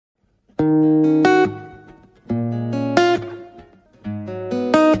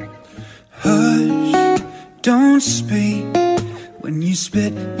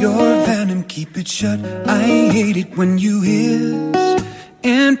spit your venom, keep it shut. I hate it when you hiss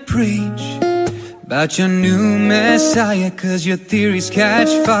and preach about your new messiah, 'cause your theories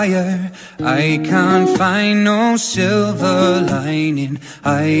catch fire. I can't find no silver lining.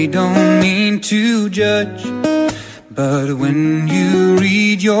 I don't mean to judge, but when you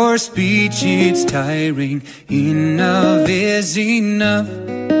read your speech, it's tiring. Enough is enough.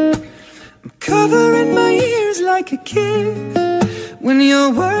 I'm covering my ears like a kid. When your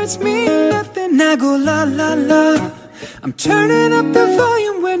words mean nothing, I go la la la. I'm turning up the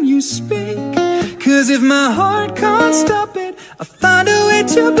volume when you speak, 'cause if my heart can't stop it, I find a way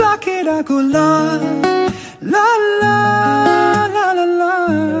to block it. I go la la la la la la.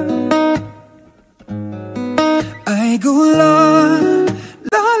 I go la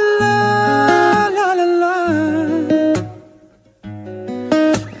la la la la la.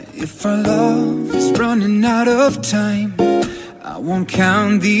 If our love is running out of time, I won't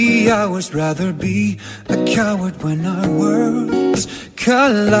count the hours. Rather be a coward when our worlds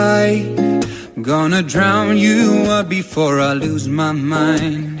collide. Gonna drown you out before I lose my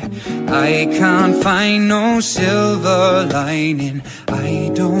mind. I can't find no silver lining. I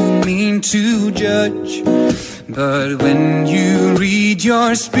don't mean to judge, but when you read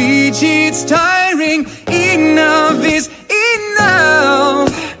your speech, it's tiring. Enough is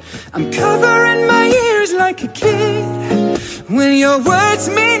enough. I'm covering my ears like a kid. When your words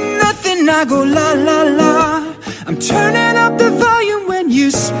mean nothing, I go la la la. I'm turning up the volume when you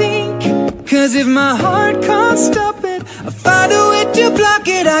speak, 'cause if my heart can't stop it, I find a way to block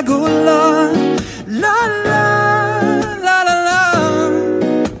it. I go la la la la la la.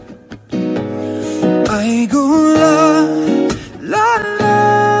 I go la la la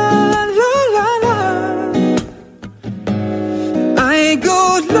la la la. I go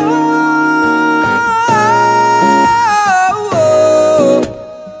la.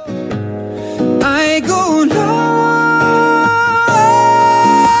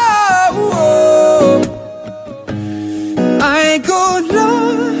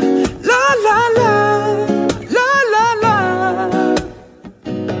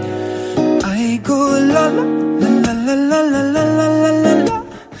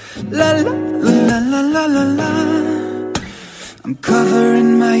 I'm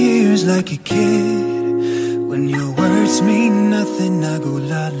covering my ears like a kid. When your words mean nothing, I go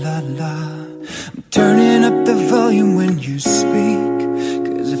la la la. I'm turning up the volume when you speak,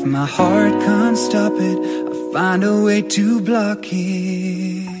 'cause if my heart can't stop it, I find a way to block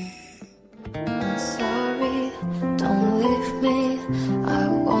it. I'm sorry, don't leave me. I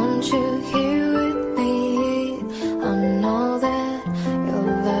want you here with me. I know that your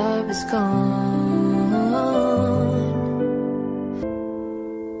love is gone.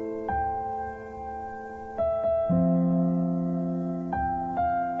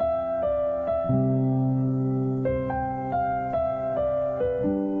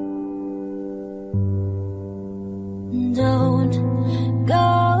 Don't go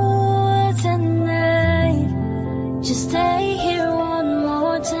tonight. Just stay here one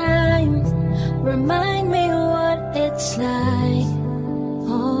more time. Remind me what it's like.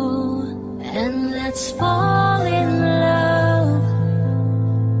 Oh, and let's fall in love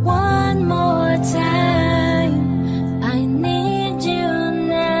one more time. I need you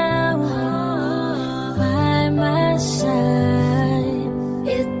now by my side.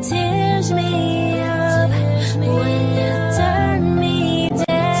 It tears me up when you turn me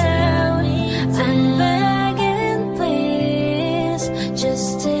down. I'm begging, please, just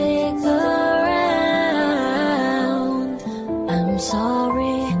stick around. I'm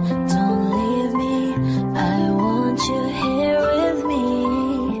sorry, don't leave me. I want you here with me.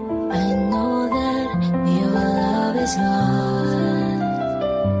 I know that your love is gone.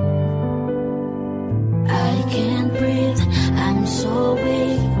 I can't breathe, I'm so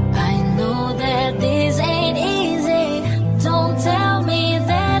weak. I know that this ain't easy. Don't tell me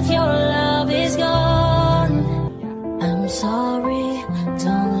that your love is gone. I'm sorry,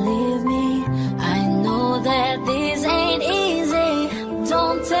 don't leave me. I know that this ain't easy.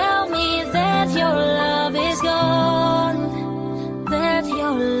 Don't tell me that your love is gone. That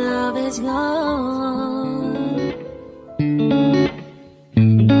your love is gone.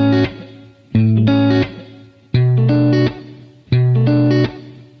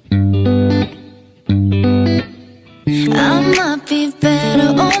 I might be better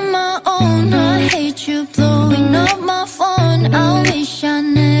on my own. I hate you blowing up my phone. I wish I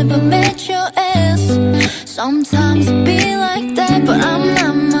never met your ass. Sometimes it be like that, but I'm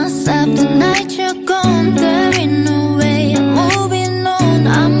not myself. Tonight you're gone, there ain't no way I'm moving on.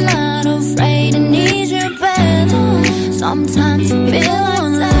 I'm not afraid, I need you bad. Sometimes it feel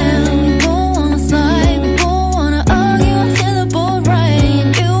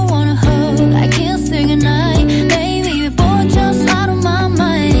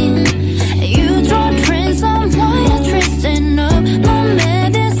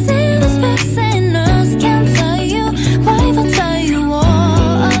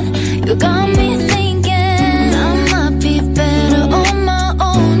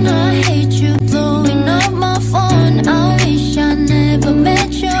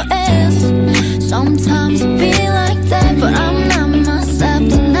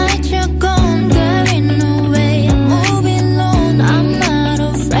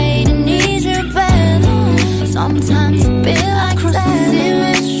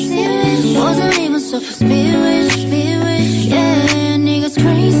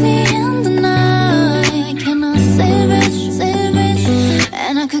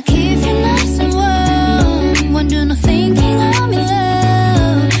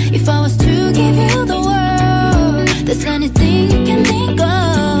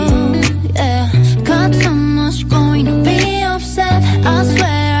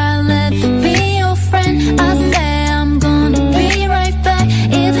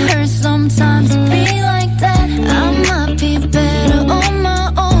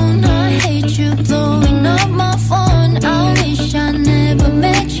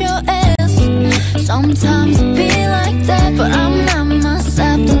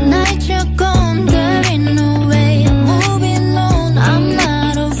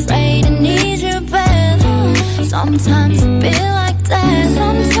Sometimes it be like that.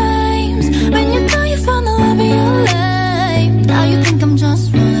 Sometimes when you thought you found the love of your life, now you think I'm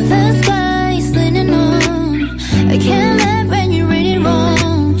just one of those guys leaning on. I can't let when you read it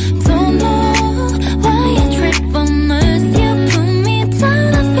wrong. Don't know why you trip on us. You put me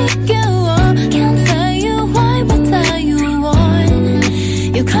down, I figure out. Can't tell you why, but tell you what.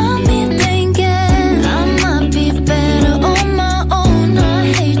 You call me thinking I might be better on my own. I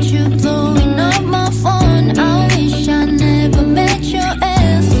hate you blowing up my phone. I wish I never met your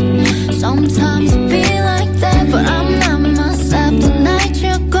ass. Sometimes it be like that, but I'm not myself the night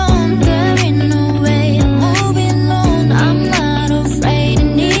you're gone. There ain't no way I'm moving alone. I'm not afraid I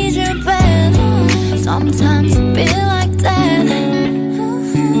need your bed. Sometimes it be like that.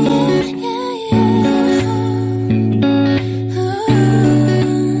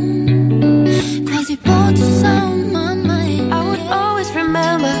 Cause you both just on my mind. I would always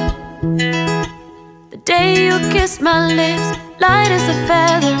remember the day you kissed my lips, light as a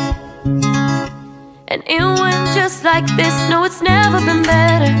feather. And it went just like this. No, it's never been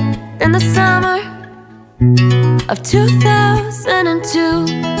better than the summer of 2002.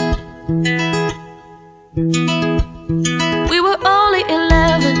 We were only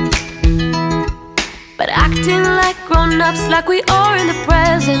 11, but acting like grown-ups, like we are in the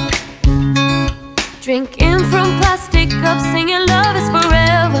present. Drinking from plastic cups, singing love is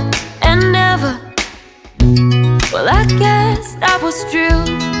forever and never. Well, I guess that was true.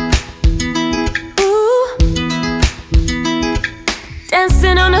 Ooh.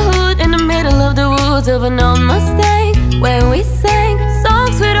 Dancing on the hood in the middle of the woods of an old Mustang, where we sang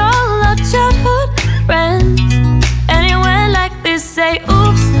songs with all our childhood friends. And it went like this, say,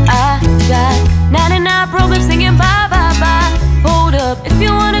 oops, I got 99 problems singing bye, bye, bye. Hold up, if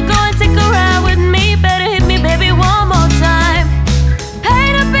you wanna go and take a ride with me, better hit me, baby, one more time.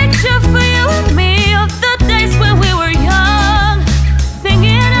 Paint a picture for you and me of the days when we were young,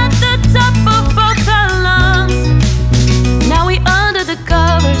 singing at the top of both our lungs. Now we under the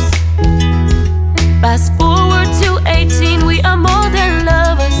covers. Fast forward to 18, we are more than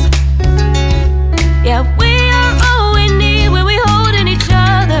lovers. Yeah, we are all we need when we holding each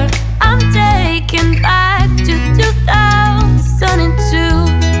other. I'm taken back to 2002.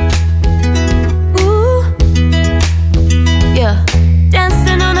 Ooh, yeah.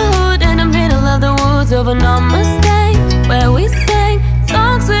 Dancing on the hood in the middle of the woods of an old Mustang, where we sang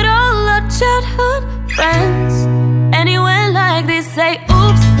songs with all our childhood friends. And it went like this, say,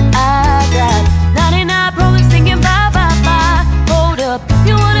 oops, I got 99 problems singing bye, bye, bye. Hold up, if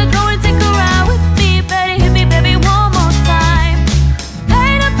you wanna go and take a ride with me, better hit me, baby, one more time.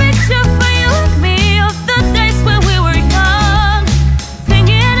 Paint a picture for you and me of the days when we were young,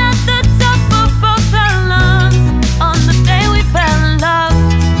 singing at the top of both our lungs on the day we fell in love.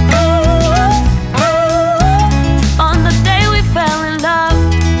 On the day we fell in love.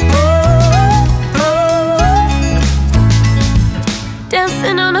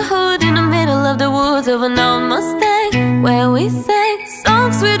 Dancing on the hood in the middle of the woods of an old Mustang, where we sang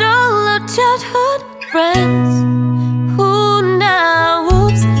songs with all our childhood friends. Who now?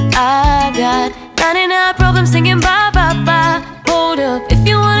 Oops, I got 99 problems singing bye, bye, bye. Hold up, if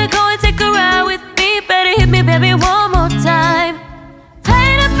you wanna go and take a ride with me, better hit me, baby, one more time.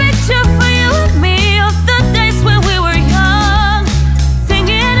 Paint a picture for you and me of the days when we were young,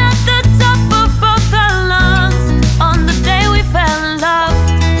 singing at the top of both our lungs on the day we fell in love.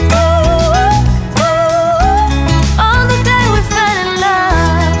 On the day we fell in love.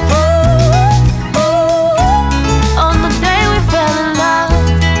 On the day we fell in love.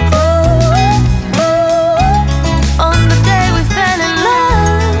 On the day we fell in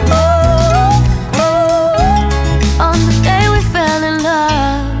love. On the day we fell in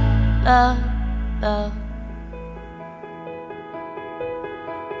love. Love, love.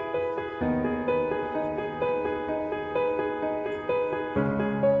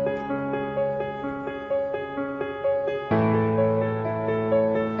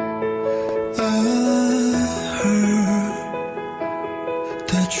 I heard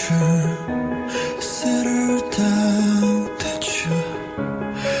that you settled down, that you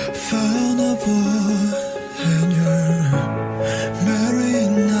found a boy and you're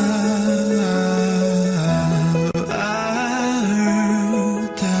married now.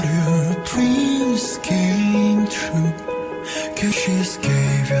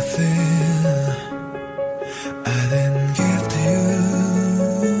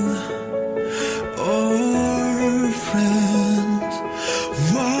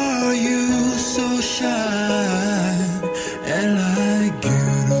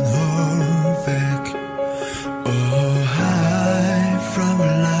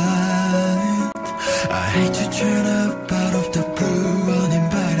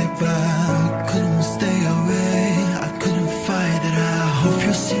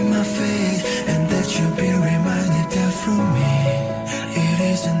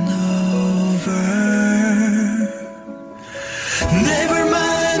 over. Never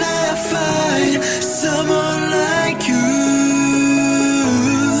mind, I'll find someone like you.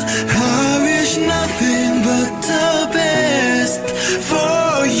 I wish nothing but the best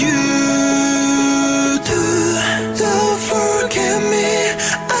for you. Don't forget me,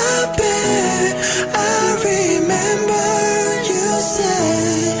 I bet. I remember you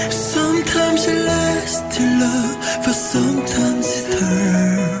say sometimes it lasts to love, but sometimes it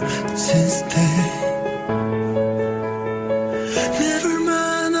hurts instead. Never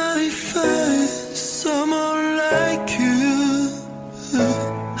mind, I find someone like you.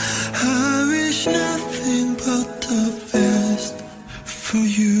 I wish nothing but the best for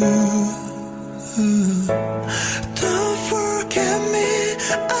you. Don't forget me,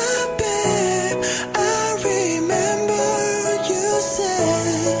 I bet. I remember you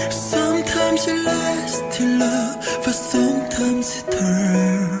say sometimes it lasts to love, but sometimes it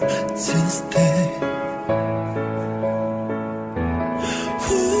hurts instead.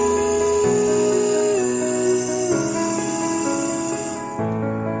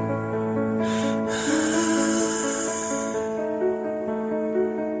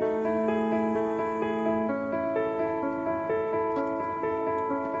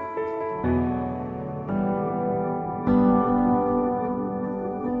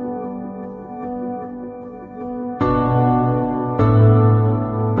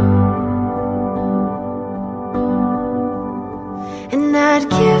 And I'd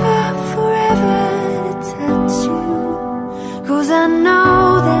give up forever to touch you, 'cause I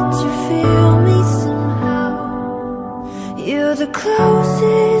know that you feel me somehow. You're the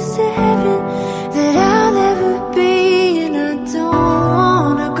closest to heaven that I'll ever be, and I don't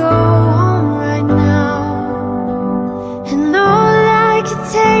wanna go home right now. And all I can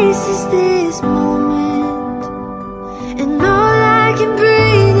taste is this moment, and all I can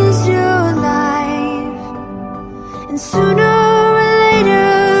breathe is your life. And sooner or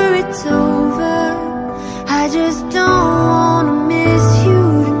later it's over. I just don't wanna miss you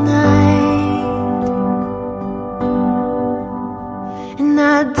tonight. And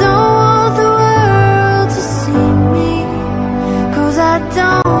I don't want the world to see me, 'cause I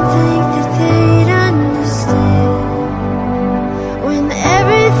don't think that they'd understand. When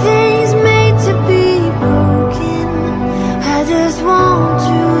everything's made to be broken, I just want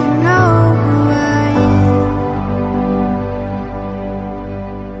you to know who I am.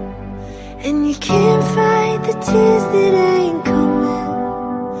 And you can't fight the tears that ain't coming,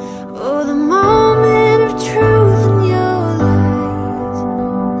 or the moment of truth in your lies.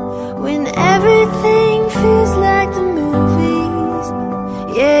 When everything feels like the movies,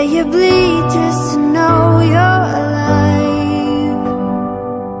 yeah, you bleed just to know you're alive.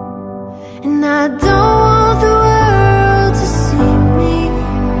 And I don't want the world to see me,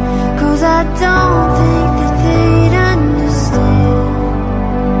 'cause I don't think that they'd understand.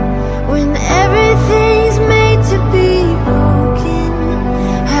 When everything's made to be broken,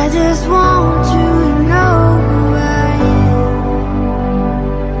 I just want you to know who I am.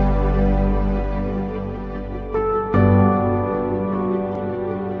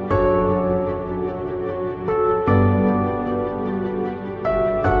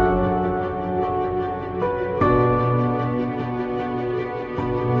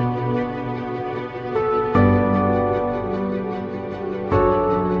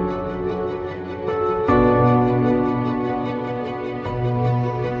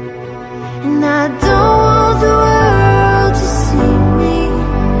 And I don't want the world to see me,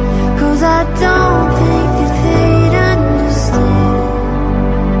 'cause I don't think that they'd understand.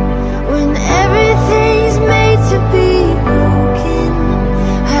 When everything's made to be broken,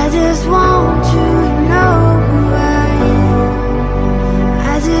 I just want you to know who I am.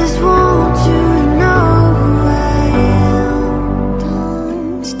 I just want you to know who I am.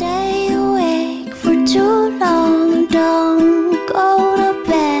 Don't stay awake for too long. Don't go to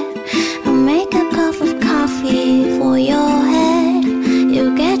bed. I'll make a cup of coffee for your head.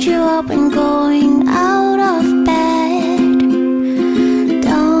 It'll get you up and going out of bed.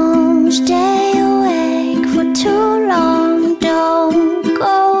 Don't stay awake for too long. Don't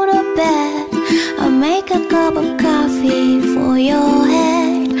go to bed. I'll make a cup of coffee for your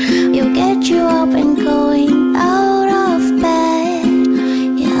head. It'll get you up and going out of bed.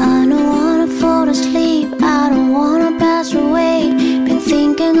 Yeah, I don't wanna fall asleep. I don't wanna pass away. Been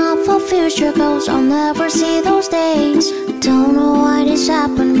thinking of our future goals. I'll never see those days. Don't know why this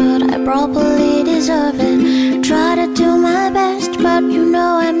happened, but I probably deserve it. Try to do my best, but you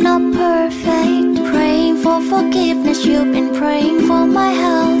know I'm not perfect. Praying for forgiveness, you've been praying for my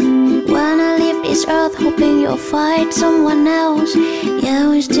health. When I lived this earth, hoping you'll find someone else. Yeah,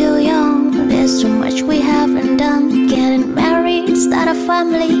 we're still young, there's so much we haven't done. Getting married, start a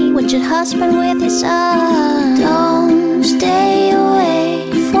family with your husband, with your son. Don't stay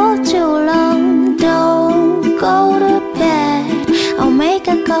away for too long, don't go to bed. I'll make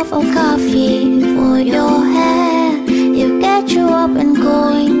a cup of coffee for your head. You get you up and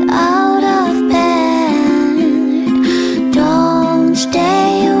going out of bed. Don't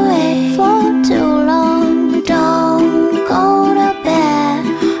stay away for too long, don't go to bed.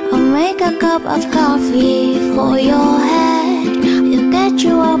 I'll make a cup of coffee for your head. You get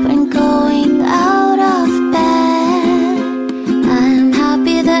you up and going out of bed. I'm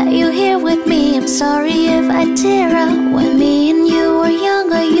happy that you're here with me. I'm sorry if I tear up. When me and you were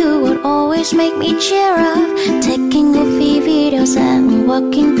younger, you would always make me cheer up. Taking goofy videos and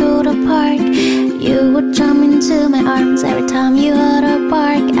walking through the park. You would jump into my arms every time you heard a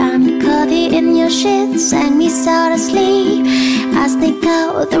bark. And cuddly in your shit, sang me sound asleep. I sneak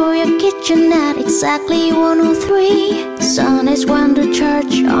out through your kitchen at exactly 1:03. Sundays went to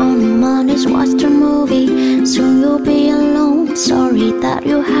church, on Mondays watched a movie. Soon you'll be alone, sorry that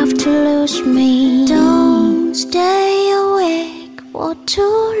you have to lose me. Don't stay awake for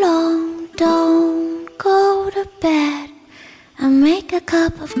too long, don't go to bed. I'll make a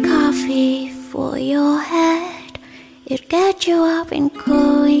cup of coffee for your head. It'll get you up and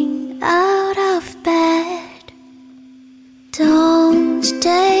going out of bed. Don't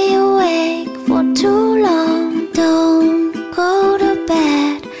stay awake for too long, don't go to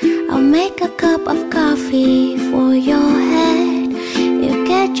bed. I'll make a cup of coffee for your head. It'll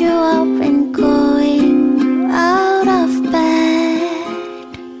get you up and going out of bed.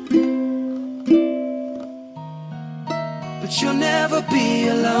 But you'll never be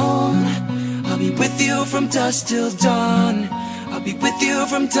alone. I'll be with you from dusk till dawn. I'll be with you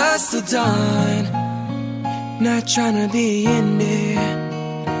from dusk till dawn. Not trying to be in there,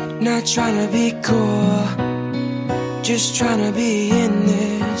 not trying to be cool, just trying to be in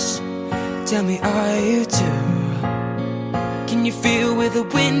this. Tell me, are you too? Can you feel where the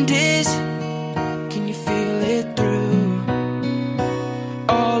wind is? Can you feel it through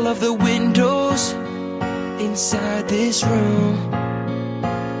all of the windows inside this room?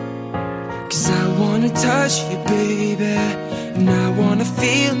 'Cause I wanna touch you, baby, and I wanna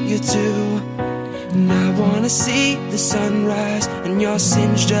feel you too. And I wanna see the sunrise and your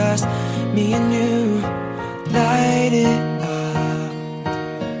sins, just me and you. Light it up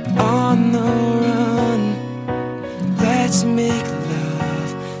on the run. Let's make love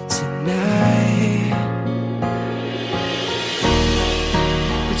tonight.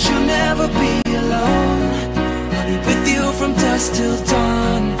 But you'll never be alone. I'll be with you from dusk till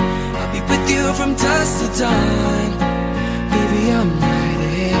dawn. I'll be with you from dusk till dawn. Baby, I'm right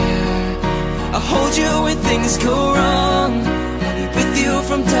here. I'll hold you when things go wrong. I'll be with you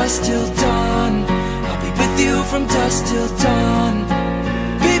from dusk till dawn. I'll be with you from dusk till dawn.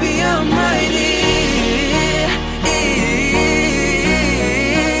 Baby, I'm right here.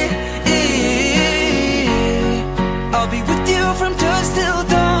 I'll be with you from dusk till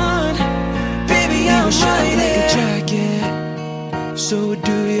dawn. Baby, I'm right here. Like a jacket, so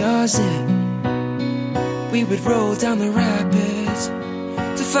do yours it. We would roll down the rapids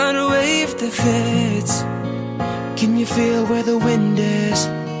to find a wave that fits. Can you feel where the wind is?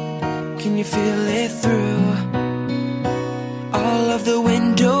 Can you feel it through all of the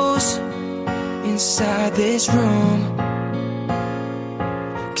windows inside this room?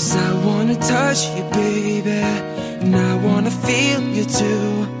 'Cause I wanna touch you, baby, and I wanna feel you too.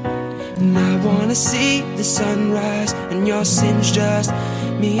 And I wanna see the sunrise and your sins, just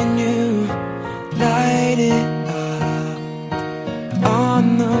me and you. Light it up on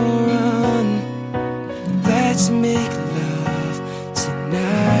the run. Let's make love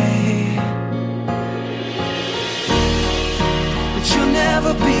tonight. But you'll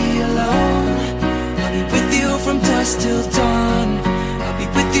never be alone. I'll be with you from dusk till dawn. I'll be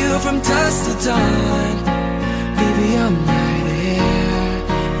with you from dusk till dawn. Baby, I'm right here.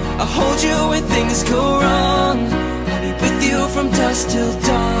 I'll hold you when things go wrong. I'll be with you from dusk till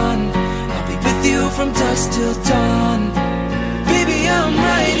dawn. I'll be with you from dusk till dawn. Baby, I'm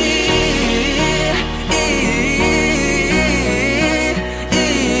right here.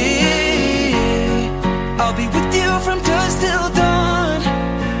 I'll be with you from dusk till dawn.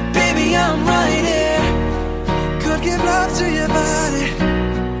 Baby, I'm right here. Could give love to your body,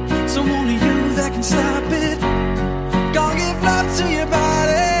 so only you that can stop it. Gonna give love to your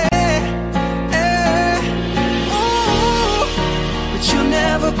body. Ooh. But you'll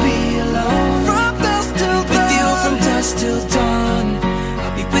never be alone. From dusk till dawn. With you from dusk till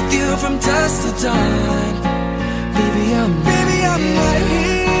done. Baby, I'm right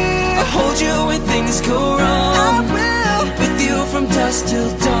here. I'll hold you when things go wrong. I will. With you from dusk till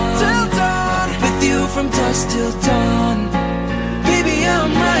dawn. Till dawn. With you from dusk till dawn. Baby,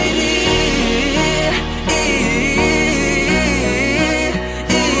 I'm right here.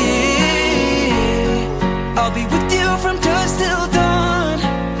 I'll be with you from dusk till dawn.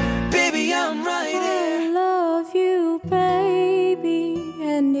 Baby, I'm right here. I love you, baby.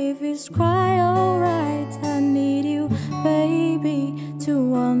 And if it's cry, alright, I need you, baby. To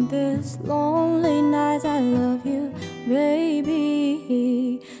on this lonely night, I love you,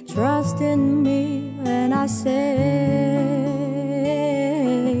 baby. Trust in me when I say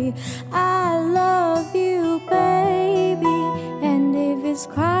I love you, baby. And if it's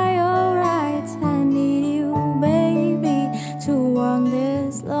cry, alright, I need you, baby. To on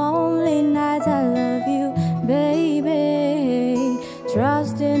this lonely night, I love you, baby.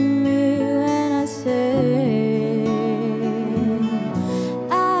 Trust in me when I say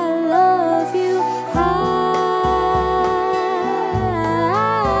I love you.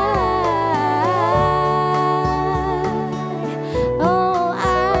 Oh,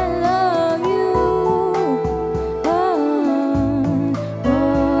 I love you. I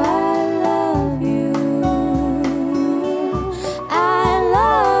love you. I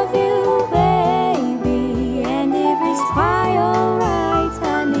love you, baby. And if it's cry, alright,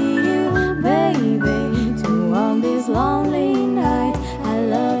 I need you, baby. To on this lonely night, I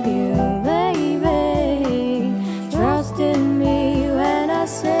love you, baby. Trust in me when I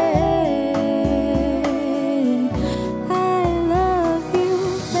say I love you,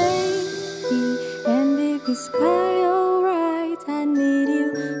 baby. And if it's cry, alright, I need you,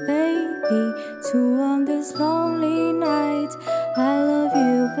 baby. To on this lonely night, I love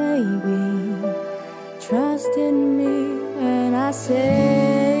you, baby. Trust in me when I say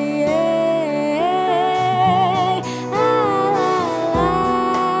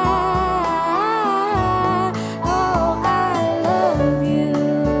oh, I love you,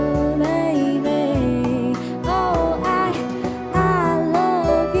 baby. Oh, I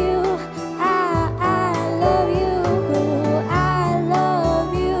love you. I love you. I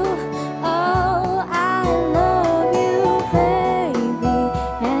love you. Oh, I love you, baby.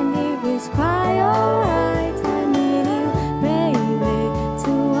 And if it's cry, alright, I need you, baby.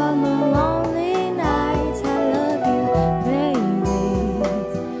 To on the lonely night, I love you, baby.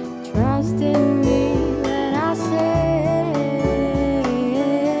 Trust in me when I say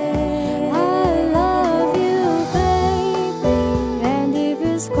I love you, baby. And if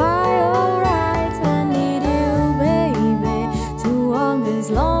it's cry, alright, I need you, baby. To on this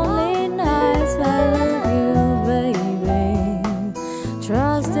lonely night, I love you, baby.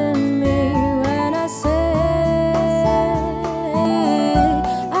 Trust in me when I say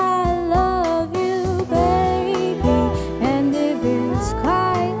I love you, baby. And if it's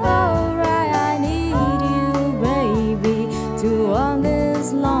cry, alright, I need you, baby. To on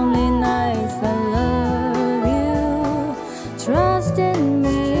this lonely night, I love you. Trust in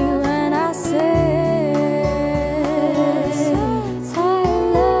me when I say I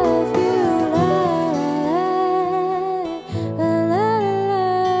love you. La, la, la,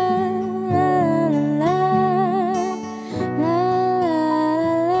 la,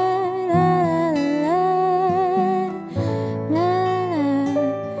 la,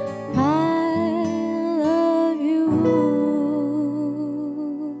 I love you.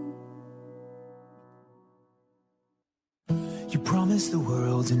 You promised the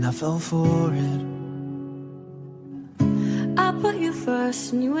world and I fell for it. I put you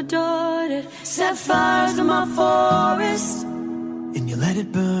first and you adored it. Set fires to my forest, And you let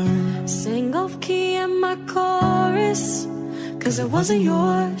it burn. sang off key in my chorus, 'cause it wasn't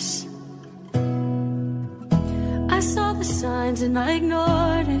yours. I saw the signs and I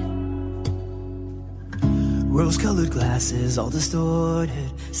ignored it. Rose-colored glasses all distorted.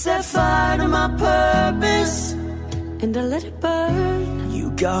 Set fire to my purpose, and I let it burn. You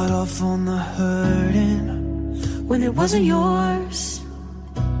got off on the hurting When it wasn't yours,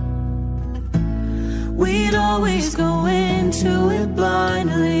 we'd always go into it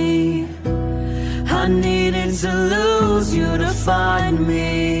blindly. I needed to lose you to find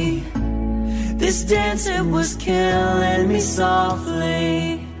me. This dance, it was killing me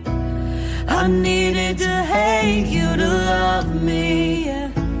softly. I needed to hate you to love me, yeah.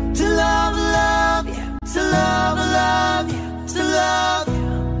 To love, love you, to love, love you, to love you.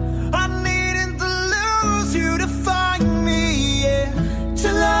 I needed to lose you to find me, yeah. To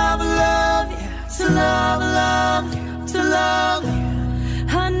love, love you, to love, love you, to love you.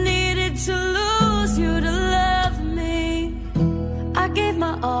 I needed to lose you to love me. I gave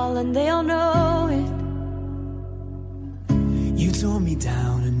my all and they all know me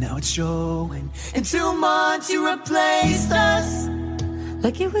down and now it's showing. In 2 months you replaced us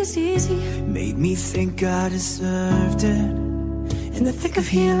like it was easy. Made me think I deserved it. In the thick of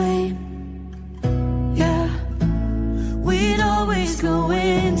healing, yeah, we'd always go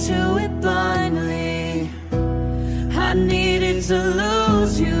into it blindly. I needed to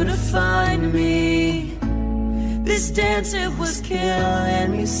lose you to find me. This dance, it was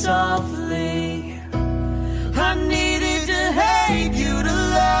killing me softly. I needed to hate you to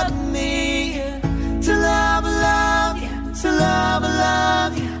love me. To love, love you. To love,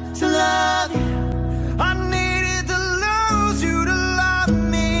 love you. To love you. I needed to lose you to love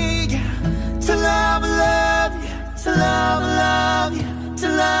me. To love, love you. To love, love you. To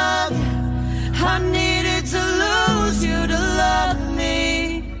love you. I needed to lose you to love me.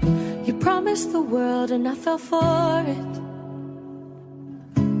 You promised the world and I fell for it.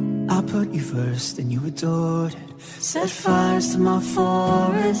 I put you first and you adored it. Set fires to my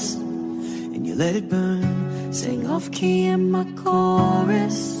forest and you let it burn. Sing off key in my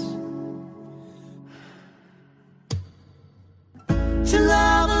chorus. To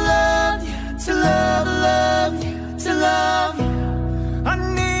love, love you. To love, love you. To love you. I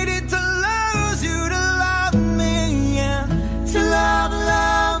needed to lose you to love me, yeah. To love,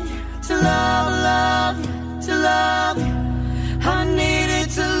 love you. To love, love you. To love you. I needed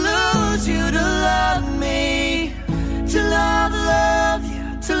to lose you to love me. To love, love you.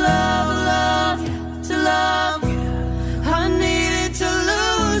 To love, love you. To love you. I needed to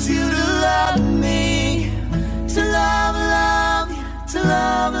lose you to love me. To love, love you. To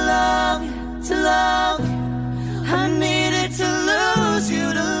love, love you. To love you. I needed to lose you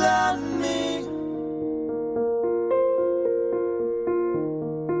to love me.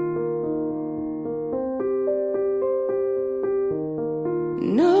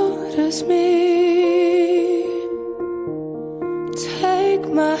 Notice me, take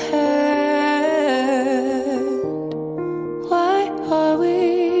my hand. Why are we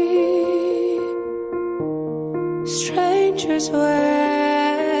strangers when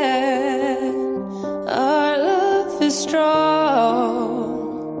our love is strong?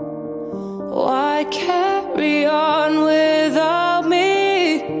 Why carry on without me?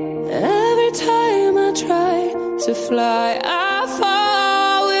 Every time I try to fly, I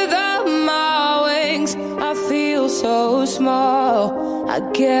fall without my wings. I feel so small. I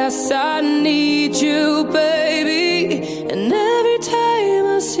guess I need you, baby. And every time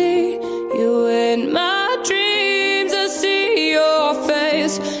I see you in my dreams, I see your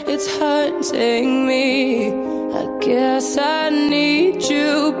face. It's haunting me. I guess I need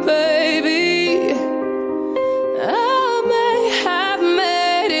you, baby. I may have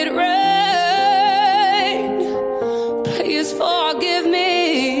made it rain. Please forgive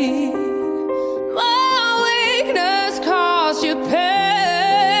me. My weakness caused you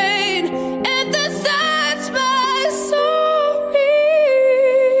pain, and the signs my sorry.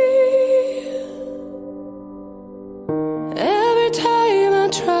 Every time I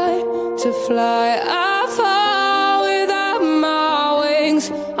try to fly, I fall without my wings.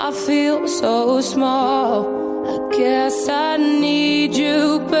 I feel so small. I guess I need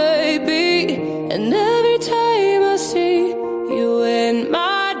you, baby. And every time I see you in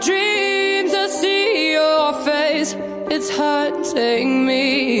my dreams, I see your face. It's haunting me.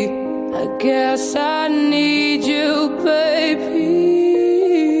 I guess I need you, baby.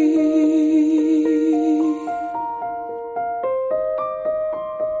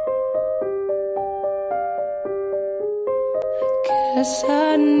 Guess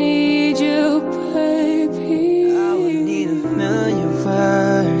I need you, baby. I would need a million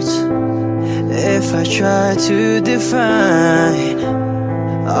words if I tried to define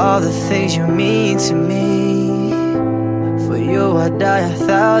all the things you mean to me. For you I'd die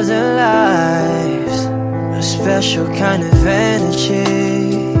 1,000 lives. A special kind of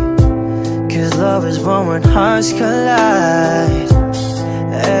energy, 'cause love is born when hearts collide.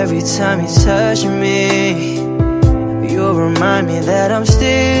 Every time you touch me, you'll remind me that I'm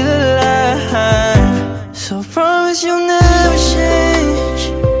still alive. So promise you'll never change,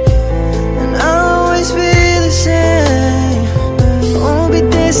 and I'll always be the same. Won't be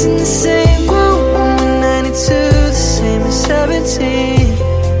dancing the same groove when we're 92, the same as 17.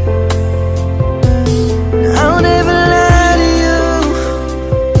 I'll never lie to you,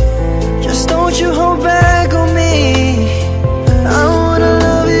 just don't you hold back on me. I wanna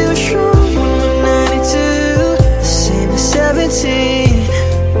love you strong when we're 92, the same as 17.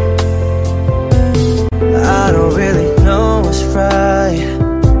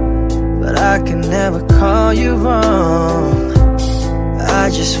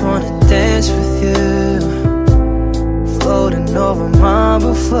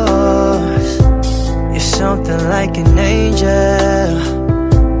 yours. You're something like an angel.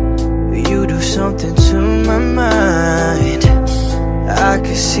 You do something to my mind. I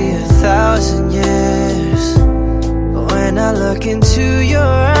could see 1,000 years when I look into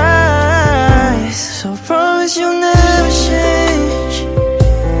your eyes. So promise you'll never change,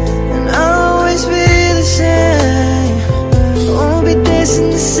 and I'll always be the same. Won't be dancing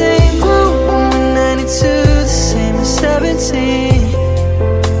the same room when we're 92, the same as 17.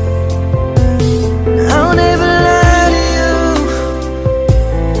 I'll never lie to you,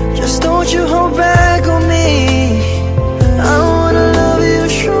 just don't you hold back on me. I wanna love you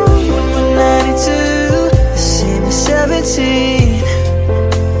strong when we're 92, the same as 17.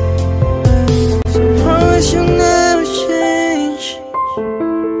 So promise you'll never change,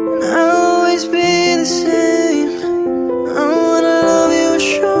 and I'll always be the same. I wanna love you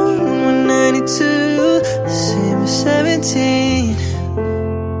strong when we're 92, the same as 17.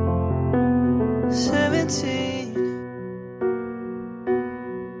 17.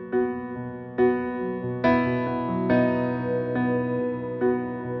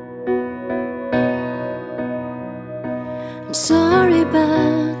 I'm sorry,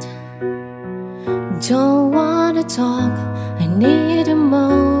 but don't wanna talk. I need a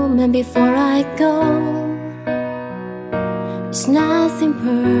moment before I go. It's nothing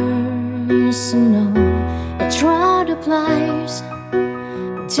personal. I draw the blinds.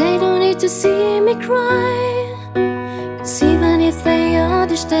 They don't need to see me cry, 'cause even if they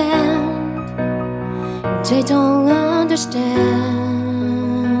understand, they don't understand.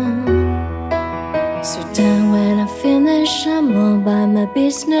 So then when I finish, I'm all by my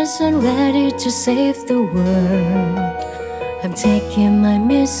business and ready to save the world. I'm taking my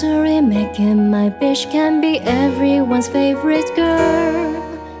misery, making my bitch can be everyone's favorite girl.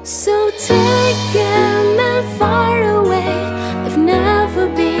 So take him and far away. I've never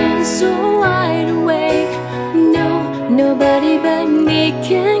been so wide awake. No, nobody but me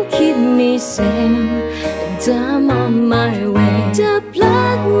can keep me sane, and I'm on my way. The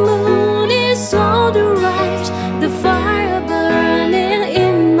blood moon is all the right, the fire burning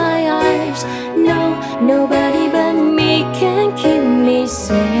in my eyes. No, nobody but me can keep me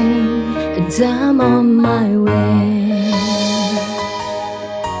sane, and I'm on my way.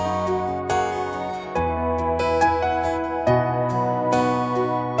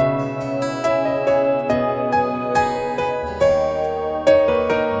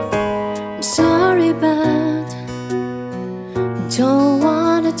 Sorry, but don't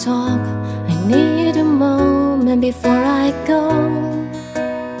wanna talk. I need a moment before I go.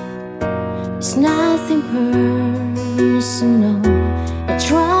 It's nothing personal. I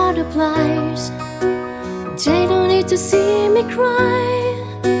draw the blinds. They don't need to see me cry,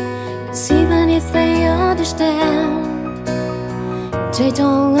 'cause even if they understand, they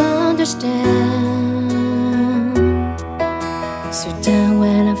don't understand. So then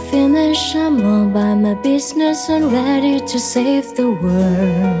when I finish, I'm all by my business and ready to save the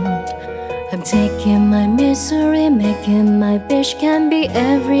world. I'm taking my misery, making my bitch can be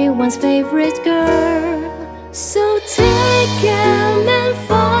everyone's favorite girl. So take him and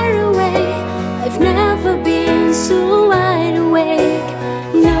far away. I've never been so wide awake.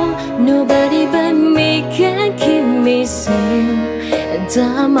 No, nobody but me can keep me sane, and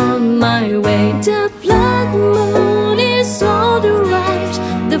I'm on my way. The blood moon is all the right,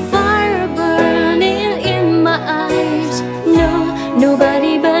 the fire burning in my eyes. No,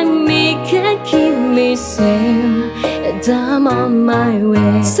 nobody but me can keep me sane, and I'm on my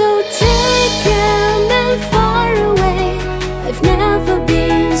way. So take him and far away. I've never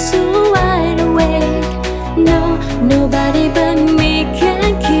been so wide awake. No, nobody but me can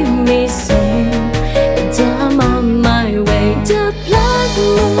keep me sane, and I'm on my way. The blood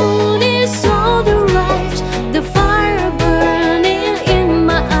moon is all the right, the fire burning in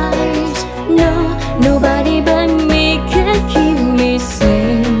my eyes. No, nobody but me can keep me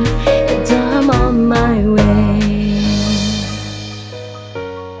sane, and I'm on my way.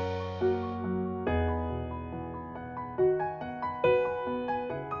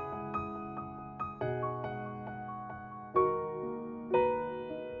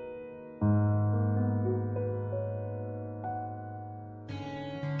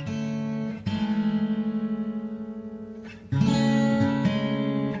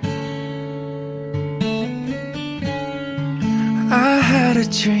 I had a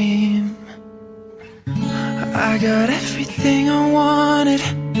dream, I got everything I wanted.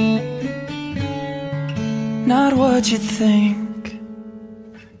 Not what you think.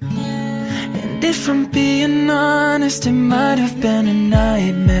 And if I'm being honest, it might have been a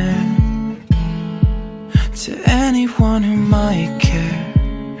nightmare to anyone who might care.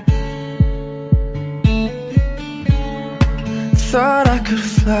 thought I could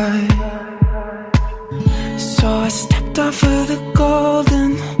fly. So I stepped off of the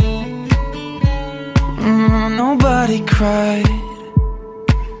golden. Nobody cried.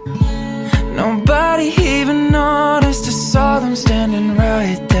 Nobody even noticed. I saw them standing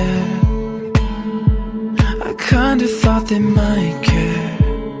right there. I kinda thought they might care.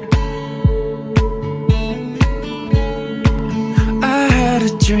 I had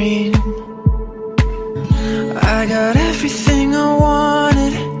a dream. I got everything I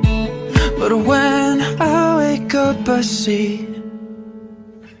wanted, but when I wake up I see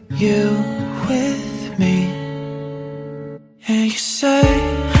you with me. And you say,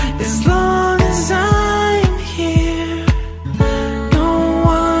 as long as I'm here, no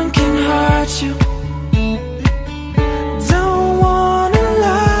one can hurt you. Don't wanna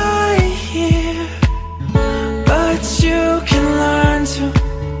lie here, but you can learn to.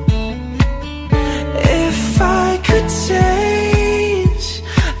 If I could change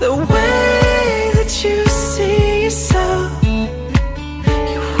the way that you see yourself,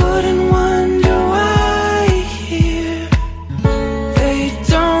 you wouldn't wonder why here. They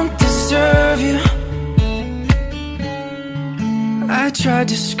don't deserve you. I tried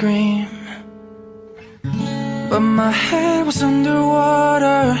to scream, but my head was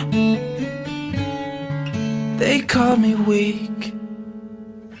underwater. They called me weak,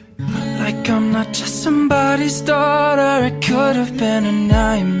 like I'm not just somebody's daughter. It could have been a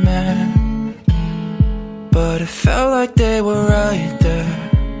nightmare, but it felt like they were right there.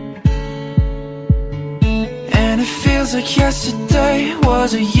 And it feels like yesterday was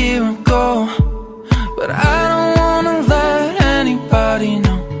a year ago, but I don't wanna let anybody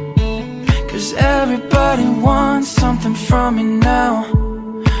know, 'cause everybody wants something from me now,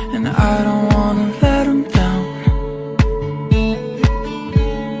 and I don't wanna let them down.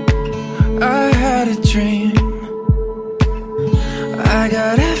 I had a dream. I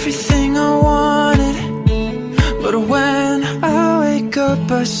got everything I wanted, but when I wake up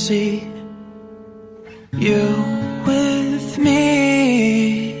I see you with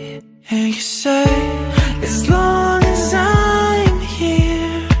me. And you say, as long as I'm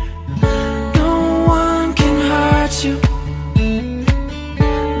here, no one can hurt you.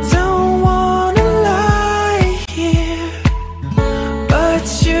 Don't wanna lie here, but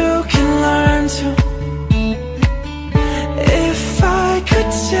you can learn to. If I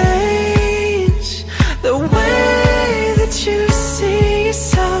could change the way that you see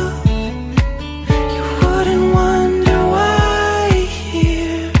yourself, you wouldn't wonder why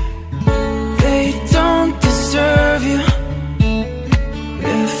here. They don't deserve you.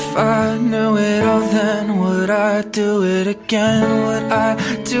 If I knew it all then, would I do it again? Would I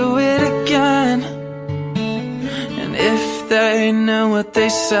do it again? And if they knew what they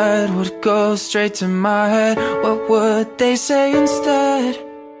said would go straight to my head, what would they say instead?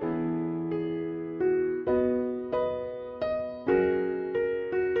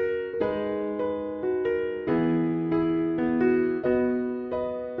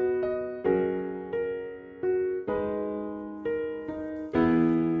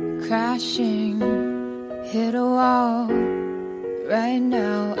 Crashing, hit a wall. Right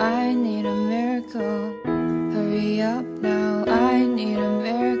now I need a miracle. Hurry up now, I need a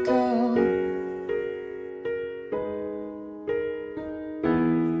miracle.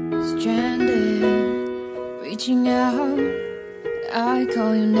 Stranded, reaching out. I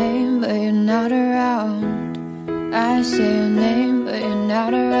call your name but you're not around. I say your name but you're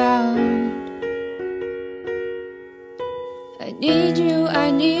not around. I need you, I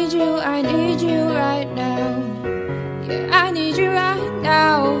need you, I need you right now. Yeah, I need you right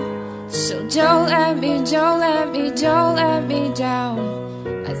now. So don't let me, don't let me, don't let me down.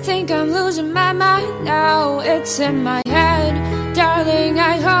 I think I'm losing my mind now. It's in my head, darling,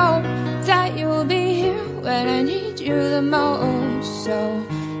 I hope that you'll be here when I need you the most. So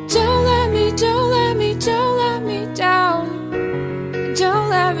don't let me, don't let me, don't let me down. Don't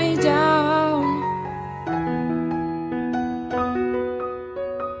let me down.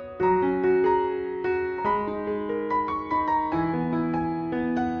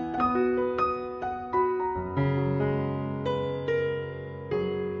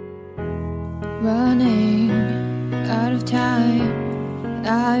 Running out of time,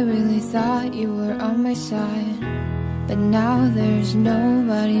 I really thought you were on my side, but now there's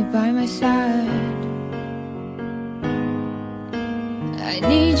nobody by my side. I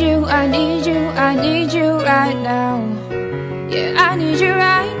need you, I need you, I need you right now. Yeah, I need you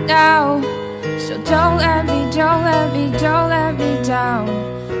right now. So don't let me, don't let me, don't let me down.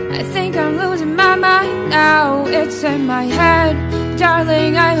 I think I'm losing my mind now. It's in my head,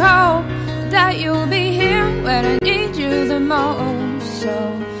 darling, I hope that you'll be here when I need you the most. most. So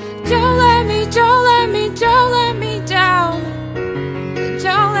don't let me, don't let me, don't let me down.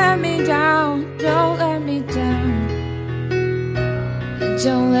 Don't let me down, don't let me down.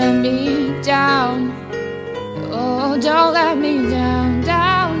 Don't let me down. Oh, don't let me down,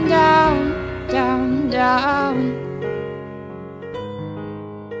 down, down, down, down.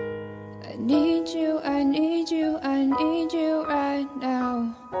 I need you, I need you, I need you right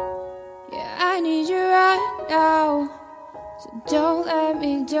now. Yeah, I need you right now. So don't let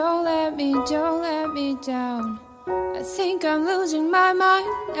me, don't let me, don't let me down. I think I'm losing my mind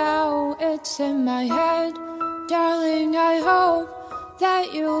now. It's in my head. Darling, I hope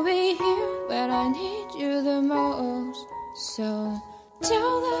that you'll be here when I need you the most. So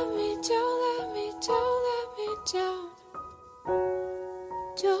don't let me, don't let me, don't let me down.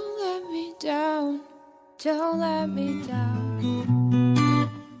 Don't let me down. Don't let me down.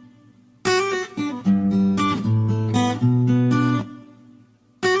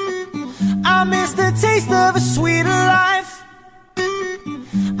 I miss the taste of a sweeter life.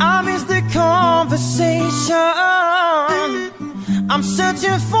 I miss the conversation. I'm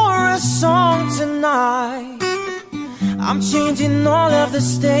searching for a song tonight. I'm changing all of the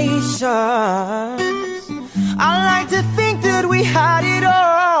stations. I like to think that we had it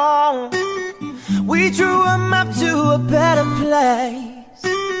all. We drew a map to a better place,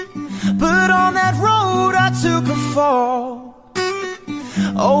 but on that road I took a fall.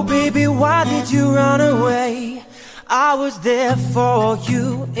 Oh baby, why did you run away? I was there for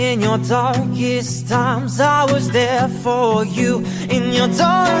you in your darkest times. I was there for you in your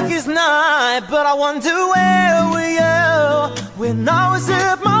darkest night. But I wonder where were you when I was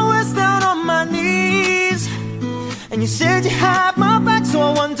at my worst, down on my knees, and you said you had my back. So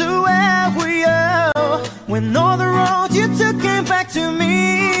I wonder where were you when all the roads you took came back to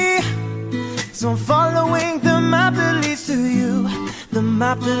me. So I'm following the map that leads to you. The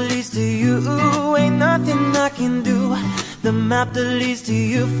map that leads to you, ain't nothing I can do. The map that leads to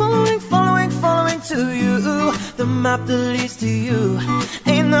you, following, following, following to you. The map that leads to you,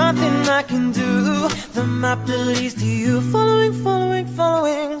 ain't nothing I can do. The map that leads to you, following, following,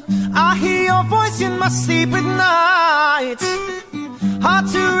 following. I hear your voice in my sleep at night. Hard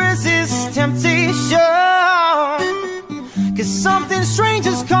to resist temptation, 'cause something strange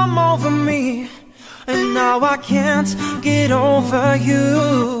has come over me, and now I can't get over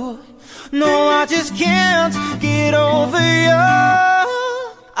you. No, I just can't get over you.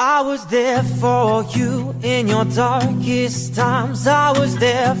 I was there for you in your darkest times. I was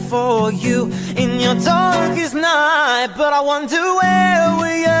there for you in your darkest night. But I wonder where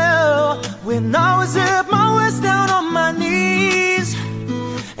were you when I was at my worst, down on my knees,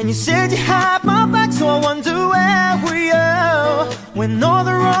 and you said you had my back. So I wonder where were you when all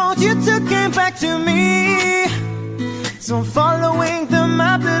the roads you took came back to me. So I'm following the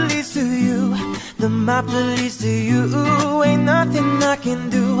map that leads to you. The map that leads to you, ain't nothing I can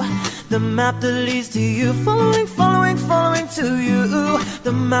do. The map that leads to you, following, following, following to you.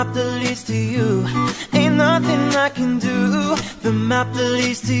 The map that leads to you, ain't nothing I can do. The map that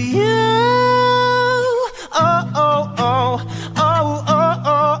leads to you. Oh, oh, oh, oh, oh,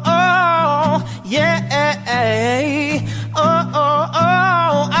 oh, oh, yeah. Oh, oh,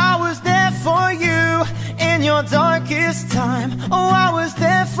 oh, I was there for you in your darkest time. Oh, I was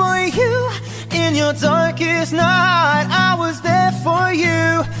there for you in your darkest night. I was there for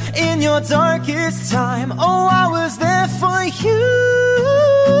you in your darkest time. Oh, I was there for you.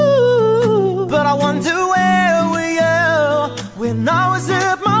 But I wonder where were you when I was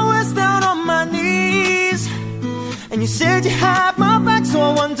at my worst, down on my knees, and you said you had my back. So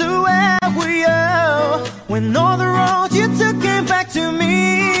I wonder where were you when all the roads you took came back to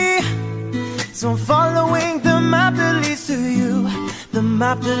me. So I'm following the map that leads to you. The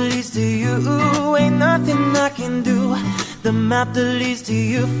map that leads to you, ain't nothing I can do. The map that leads to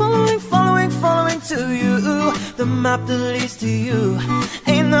you, following, following, following to you. The map that leads to you,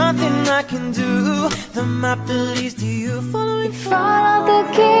 ain't nothing I can do. The map that leads to you, following, All of the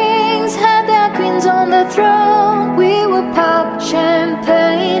kings had their queens on the throne. We would pop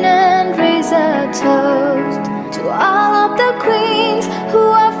champagne and raise a toast to all of the queens who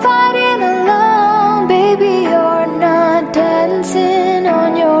are fighting alone. Baby, you're not dancing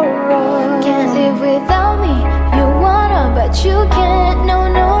on your own. Can't live without me. You wanna, but you can't. No,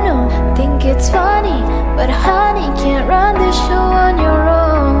 no, no. Think it's funny, but honey, can't run the show on your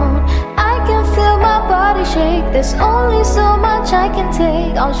own. I can feel my body shake. There's only so much I can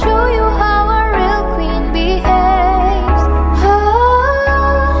take. I'll show you how a real queen behaves.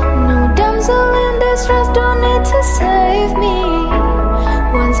 Oh, no damsel in distress, don't need to save me.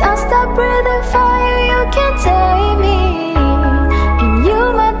 Once I stop breathing fire, you can't take me.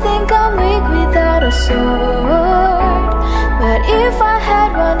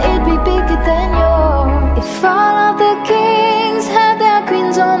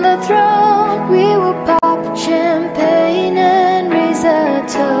 on the throne, we will pop champagne and raise a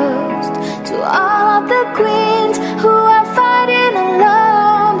toast to all of the queens who are fighting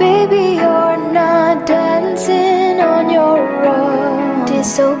alone. Baby, you're not dancing on your own.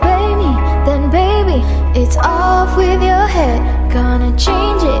 Disobey me, then baby, it's off with your head. Gonna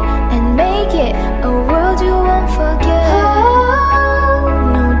change it and make it a world you won't forget. Oh,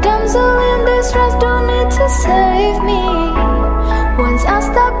 no damsel in distress, don't need to save me. Once I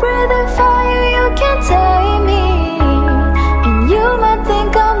stop breathing fire, you can't tame me. And you might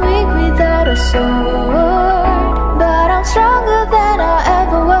think I'm weak without a sword, but I'm stronger than I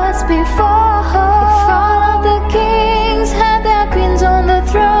ever was before. If all of the kings had their queens on the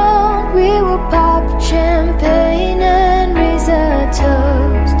throne, we will pop champagne and raise a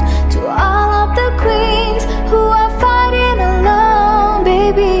toast to all of the queens who are fighting alone.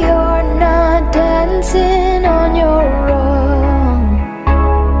 Baby, you're not dancing on your own.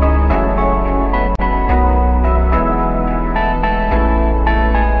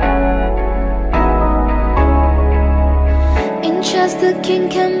 Just the king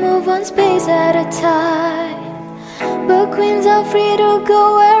can move one space at a time, but queens are free to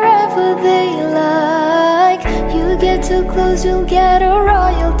go wherever they like. You get too close, you'll get a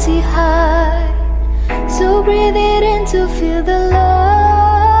royalty high. So breathe it in to feel the love.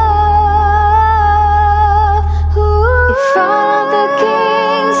 Ooh. If all of the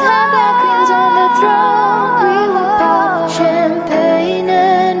kings have their queens on the throne, we will pop champagne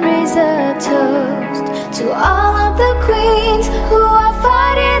and raise a toast to all of the queens who are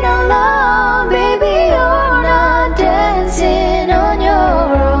fighting alone. Baby, you're not dancing on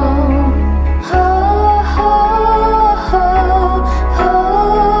your own. Oh, oh, oh, oh, oh,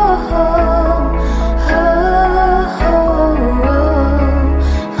 oh,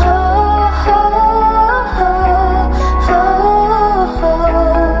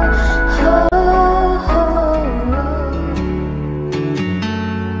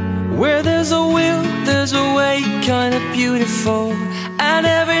 oh. Where there's a will, there's a way, kinda beautiful. And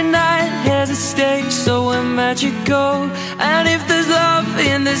every night has a stage so magical. And if there's love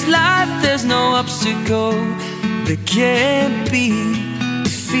in this life, there's no obstacle that can't be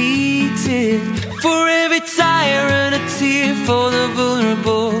defeated. For every tyrant, a tear for the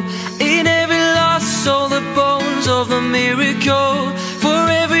vulnerable. In every lost soul, the bones of the miracle. For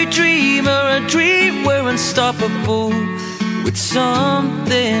every dreamer, a dream we're unstoppable, with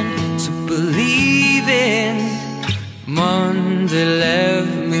something to believe in. Monday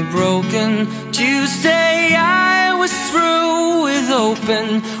left me broken. Tuesday I was through with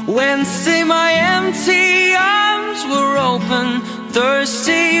open. Wednesday my empty arms were open.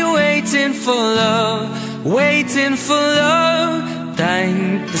 Thursday waiting for love, waiting for love.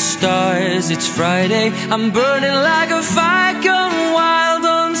 Thank the stars it's Friday. I'm burning like a fire gone wild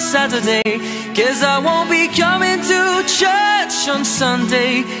on Saturday. 'Cause I won't be coming to church on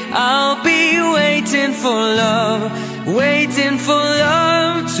Sunday. I'll be waiting for love, waiting for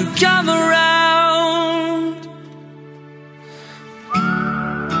love to come around.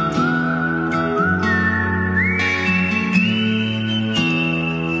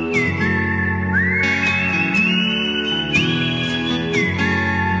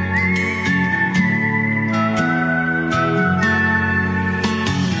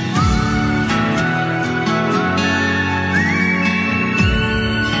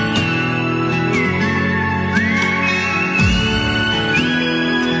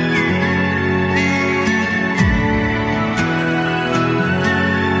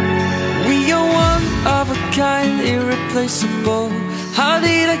 Kind, irreplaceable. How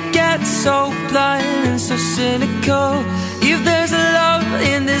did I get so blind and so cynical? If there's a love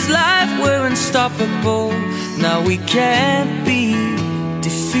in this life, we're unstoppable. Now we can't be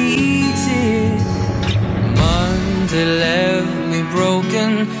defeated. Monday left me broken.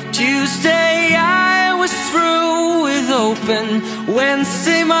 Tuesday I was through with open.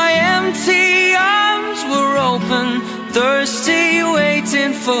 Wednesday my empty arms were open. Thursday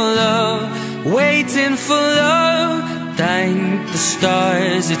waiting for love, waiting for love. Thank the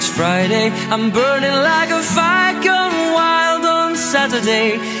stars it's Friday. I'm burning like a fire gone wild on Saturday.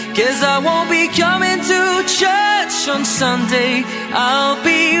 'Cause I won't be coming to church on Sunday. I'll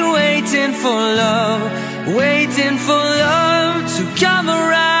be waiting for love, waiting for love to come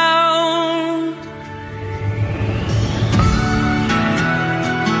around.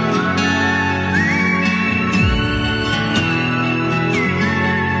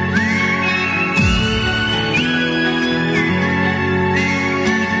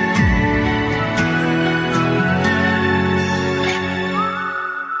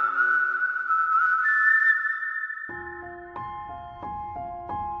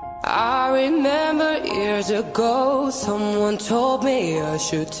 I remember years ago, someone told me I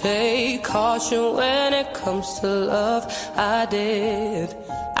should take caution when it comes to love. I did,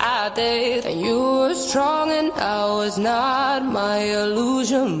 and you were strong and I was not. My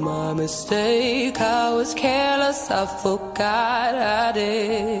illusion, my mistake. I was careless, I forgot I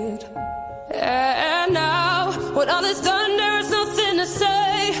did. And now, when all is done, there is nothing to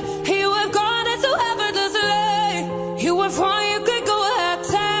say. You have gone and so effortlessly. You were wrong, you could go ahead,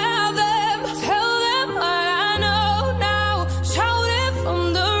 tell them what I know now. Shout it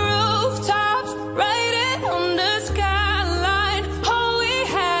from the rooftops, write it on the skyline. All we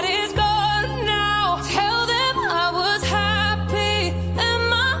had is gone now. Tell them I was happy and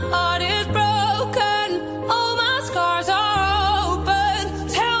my heart is broken. All my scars are open.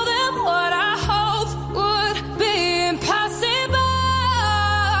 Tell them what I hoped would be impossible.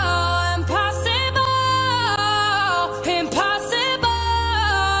 Impossible.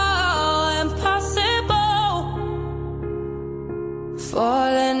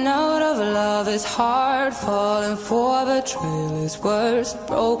 Falling out of love is hard. Falling for betrayal is worse.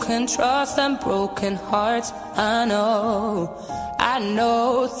 Broken trust and broken hearts. I know.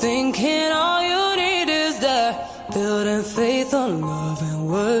 Thinking all you need is there. Building faith on love and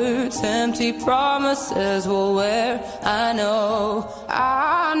words. Empty promises will wear. I know.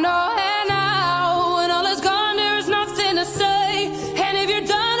 And now, when all is gone, there is nothing to say. And if you're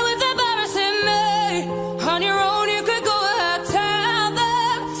done with embarrassing me, on your own you could go ahead,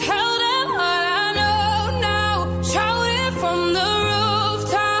 tell them what I know now. Shout it from the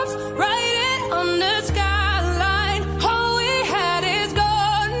rooftops, write it on the skyline. All we had is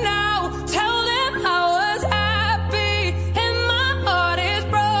gone now. Tell them I was happy and my heart is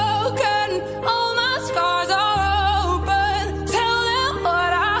broken. All my scars are open. Tell them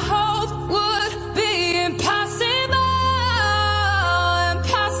what I hoped would be impossible.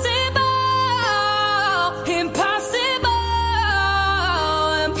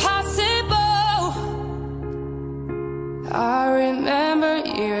 I remember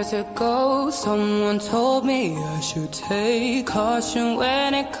years ago, someone told me I should take caution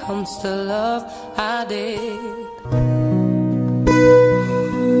when it comes to love. I did.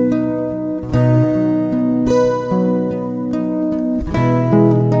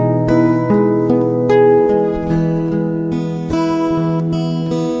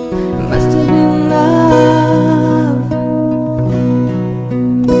 Must have been love,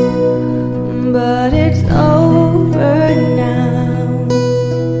 but it's over now.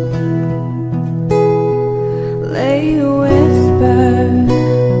 Lay a whisper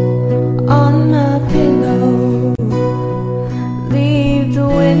on my pillow. Leave the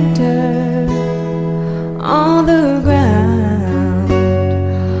winter on the ground.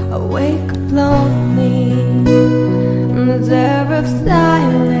 I wake up lonely in the air of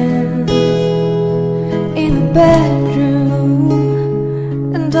silence, in the bedroom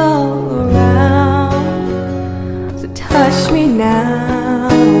and all around. So touch me now.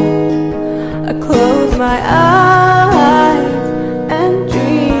 I close my eyes and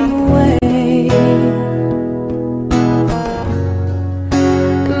dream away.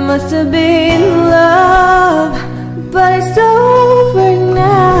 It must have been love, but it's over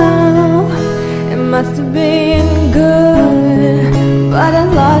now. It must have been good, but I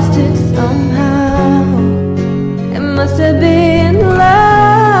lost it somehow. It must have been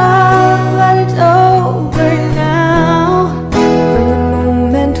love, but it's over now. From the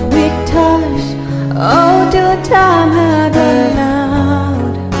moment we touched, oh, till the time had run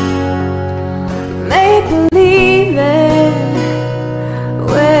out. Make believe it,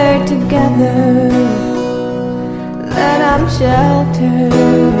 we're together, that I'm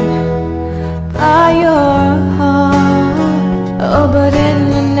sheltered by your heart. Oh, but in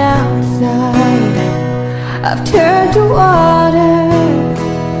and outside, I've turned to water,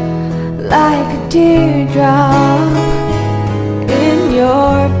 like a teardrop in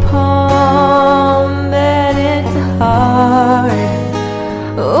your palm. And it's hard.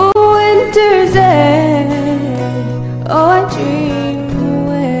 Oh, winter's end. Oh, I dream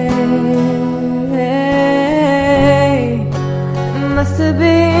away. Must have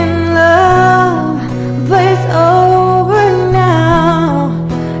been love, but it's over now.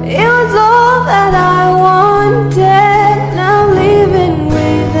 It was all that I wanted, now living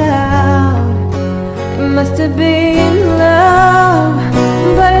without. It must have been love,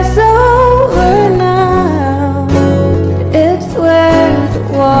 but it's over now. It's where the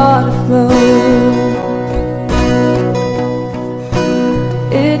water flows.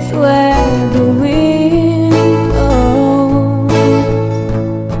 It's where the wind blows.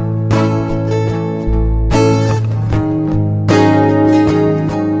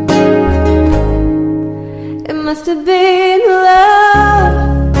 must have been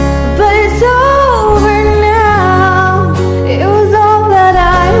love, but it's over now. It was all that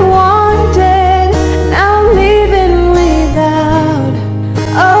I wanted, now I'm leaving without.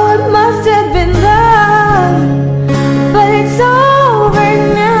 Oh, it must have been love, but it's over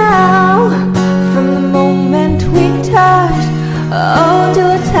now. From the moment we touched, oh, till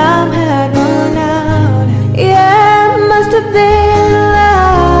the time had run out. Yeah, it must have been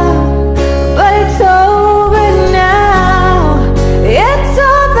love, but it's over now. It's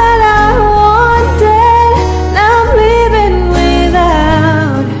all that I wanted, now I'm leaving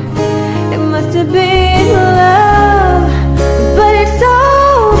without. It must have been love, but it's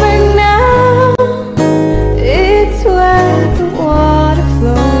over now. It's where the water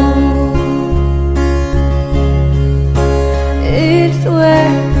flows, it's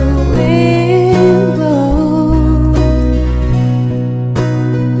where the wind blows.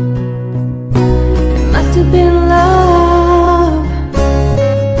 It must have been love,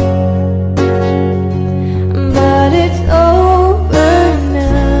 but it's over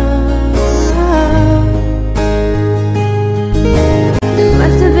now. It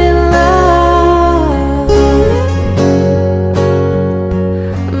must have been love,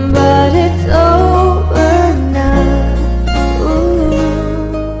 but it's over now. Ooh.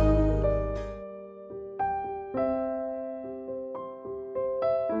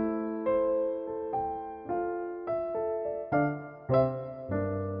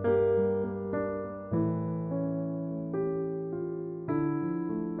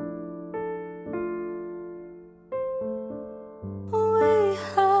 We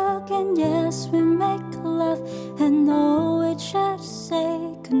hug and yes, we make love, and oh, we just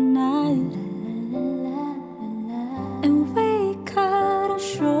say goodnight. And we cut it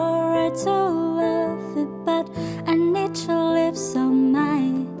short, I do love it, but I need your lips on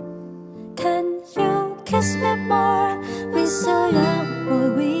mine. Can you kiss me more? We so young, boy,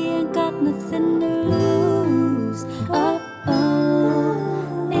 we ain't got nothing to lose. Oh,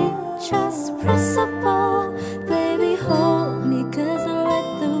 oh, it's just principle. Baby, hold me, cause I like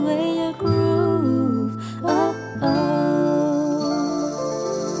the way you groove. Oh, oh,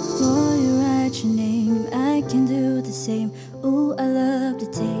 boy, you write your name, I can do the same. Ooh, I love the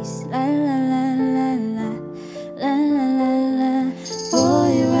taste. La la la la la, la la la la. Boy,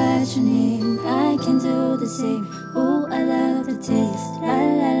 you write your name, I can do the same. Ooh, I love the taste. La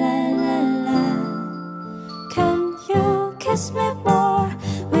la la la la. Can you kiss me more?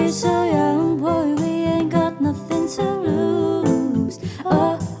 We're so young, boy, we ain't got nothing to lose.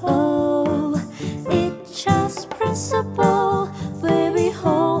 Oh, oh, it's just principle. Baby,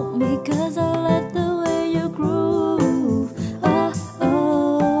 hold me, cause I like the way you groove. Oh,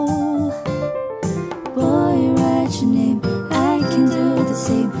 oh, boy, write your name, I can do the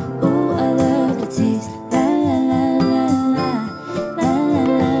same. Ooh, I love the taste. La la la la la, la la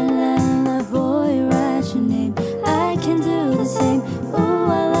la la la. Boy, write your name, I can do the same. Ooh,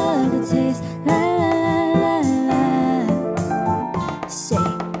 I love the taste. La la la la la. Say,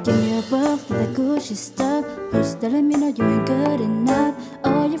 give me a buff to the Gucci stuff. Who's telling me that you ain't good enough?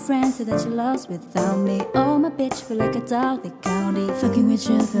 All your friends say that you lost without me. Oh, my bitch feel like a dog, they county. Fucking with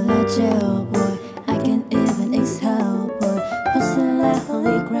you feel like jail, boy. I can't even exhale, boy. Pussy like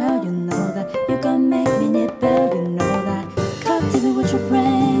holy ground, you know that. You gon' make me need bail, you know that. Come to me with your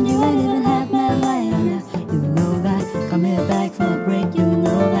friend, you ain't even had my line. You know that. Come here back for a break, you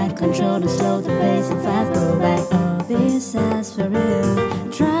know that. Control the slow, the pace, and fast go back. Oh, this ass for real.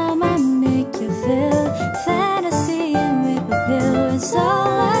 Drama make you feel fantasy and whip a pill. It's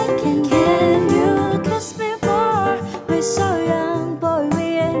all I can give. Can you kiss me more? We're so young, boy,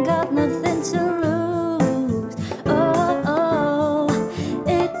 we ain't got nothing to lose. Oh, oh,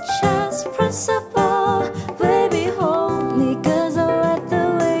 it's just principle. Baby, hold me, cause I like the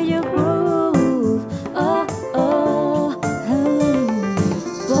way you groove. Oh, oh, oh.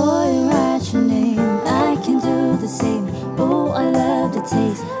 Boy, write your name, I can do the same. Oh, I love the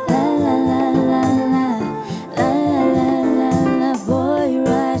taste. La la la la la, la la la la la. Boy,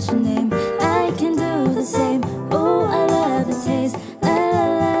 write your name, I can do the same. Oh, I love the taste. La la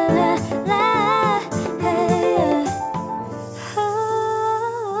la la la, hey, yeah. Oh,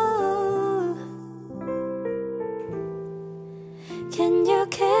 can you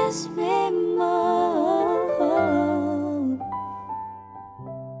kiss me more?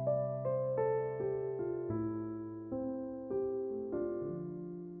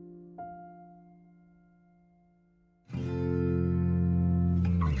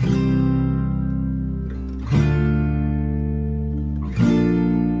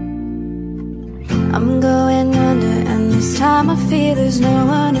 I'm going under, and this time I feel there's no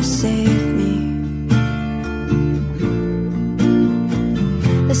one to save me.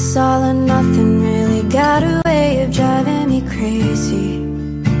 This all or nothing really got a way of driving me crazy.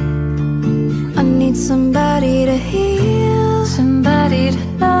 I need somebody to heal, somebody to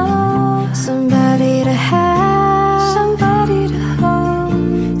know, somebody to have, somebody to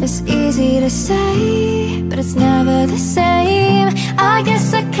hold. It's easy to say, but it's never the same. I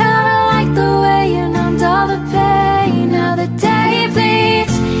guess I kinda like the way you numbed all the pain. Now the day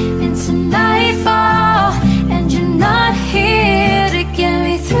bleeds into nightfall, and you're not here to get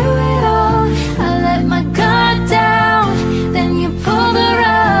me through it all. I let my guard down, then you pulled the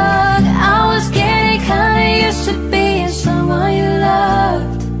rug. I was getting kinda used to being someone you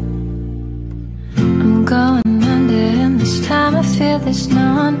loved. I'm going under, and this time I feel there's no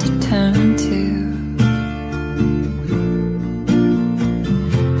one to turn to.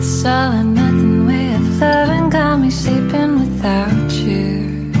 It's all or nothing way of loving got me sleeping without you.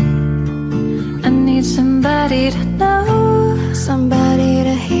 I need somebody to know, somebody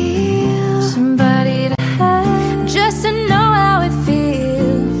to heal, somebody to have, just to know how it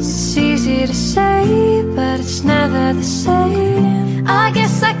feels. It's easy to say, but it's never the same. I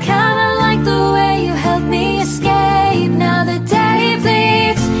guess I kinda like the way you helped me escape. Now the day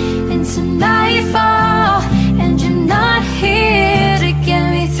bleeds into nightfall, and you're not here to get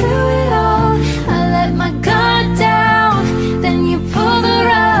me through it all. I let my guard down, then you pulled the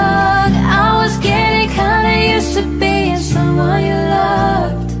rug. I was getting kinda used to being someone you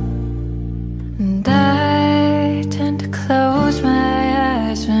loved. And I tend to close my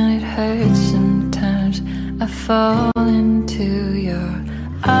eyes when it hurts. Sometimes I fall into your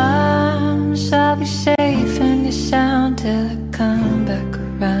arms. I'll be safe in your sound till I come back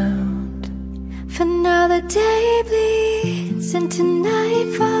around. For now the day bleeds into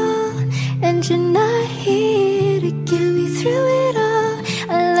nightfall, and you're not here to get me through it all.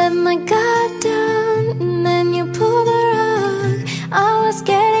 I let my guard down, and then you pulled the rug. I was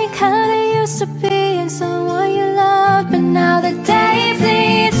getting kinda used to being someone you loved. But now the day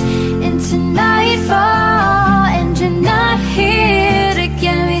bleeds into nightfall, and you're not here to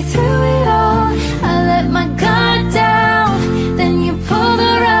get me through it all. I let my guard down, then you pulled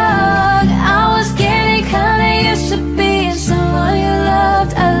the rug. I was getting kinda used to being someone you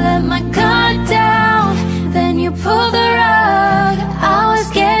loved. I let my guard down, then you pulled the rug. I was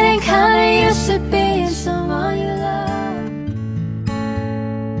getting kinda used to being someone you loved.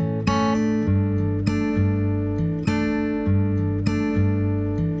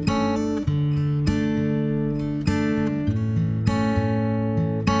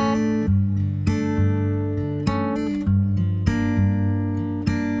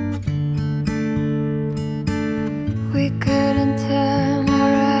 We couldn't turn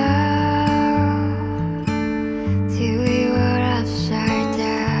around till we were upside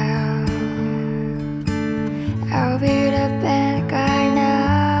down. I'll be the bad guy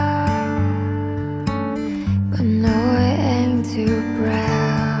now, but no, it ain't too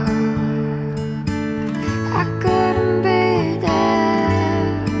proud. I couldn't be there,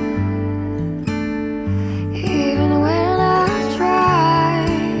 even when I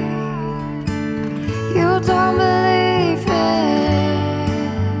tried. You don't believe it.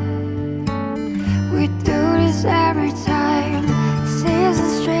 We do this every time.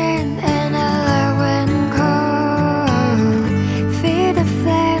 Seasons strain and I love when cold. Feed the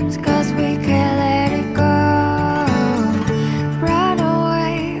flames, cause we can't let it go. Run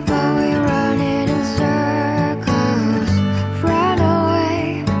away, but we're running in circles. Run away,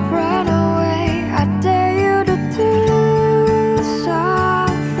 I dare you to do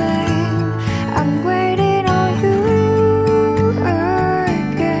something. I'm waiting on you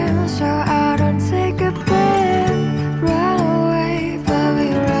again, so I don't take a bend. Run away, but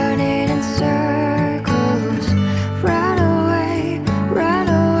we're running in circles. Run away,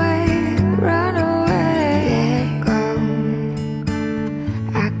 let go.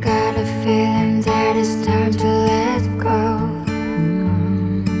 I got a feeling that it's time to let go.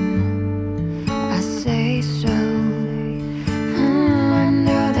 I say so. I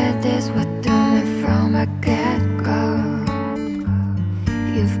knew that this would do me from a get-go.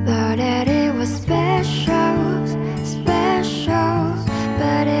 You thought that it was special,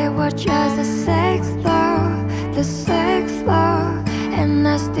 but it was just the sixth floor, and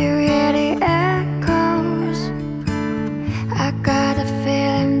I still hear the echoes. I got a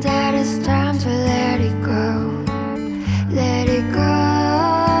feeling that it's time to let it go. Let it go.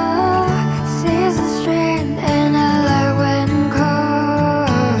 Seasons strain and I love when cold.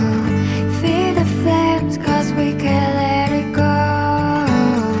 Feed the flames, cause we can't let it go.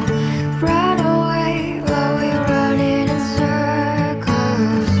 Run away, but we're running in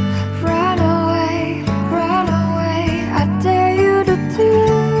circles. Run away, I dare you to do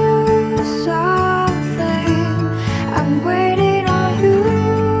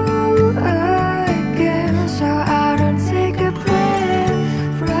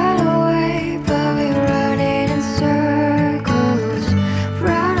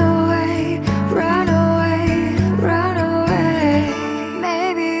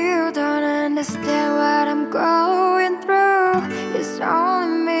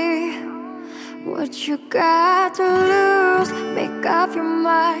what you got to lose? Make up your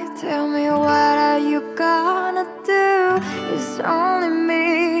mind, tell me what are you gonna do? It's only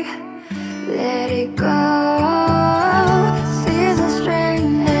me, let it go. Seasons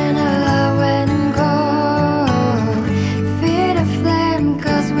strange and I love when go. Feed a flame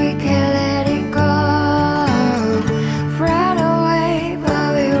cause we can't let it go. Run away but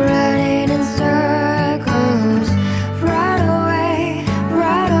we're running in circles. Run away,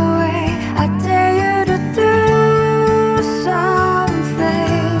 I dare you to do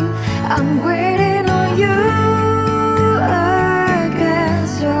something. I'm waiting on you again,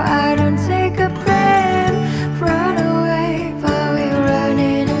 so I don't take a plan. Run away, but we're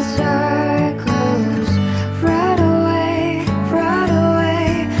running in circles. Run away, run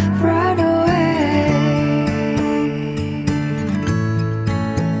away, run away.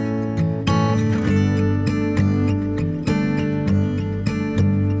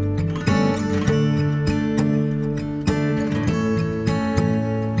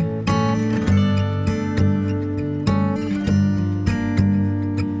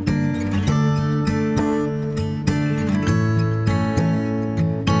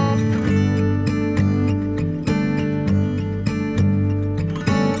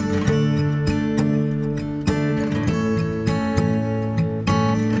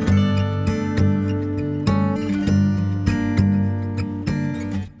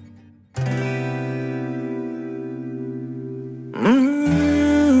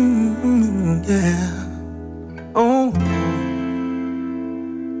 Yeah. Oh.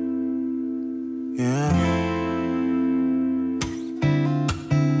 Yeah.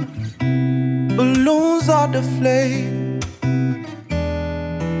 Balloons are deflated.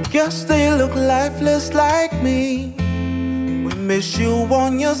 Guess they look lifeless like me. We miss you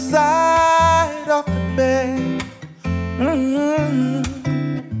on your side of the bed.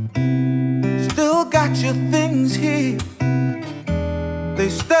 Still got your things here. They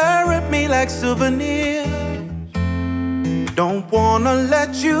stare at me like souvenirs. Don't wanna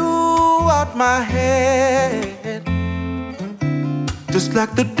let you out my head. Just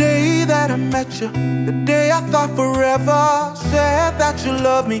like the day that I met you, the day I thought forever. Said that you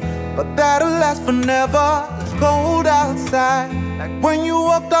love me, but that'll last forever. It's cold outside, like when you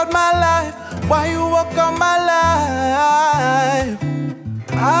walked out my life. Why you walk out my life?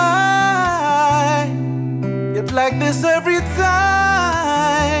 I get like this every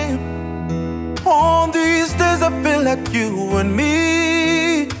time. On these days I feel like you and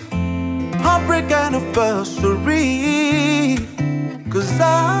me. Heartbreak anniversary. Cause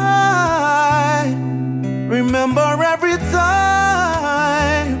I remember every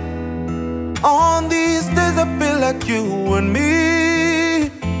time. On these days I feel like you and me.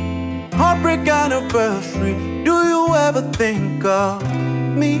 Heartbreak anniversary. Do you ever think of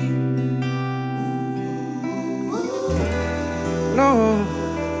me? No.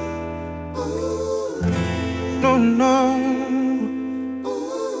 No, no.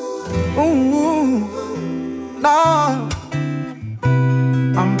 Ooh, no.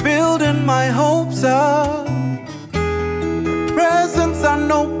 I'm building my hopes up. Presents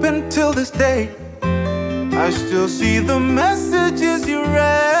unopened till this day. I still see the messages you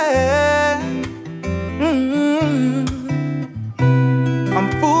read. I'm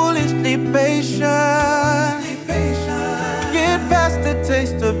foolishly patient. Get past the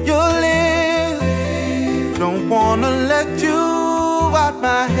taste of your lips. Don't wanna let you out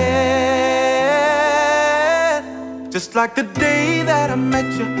my head. Just like the day that I met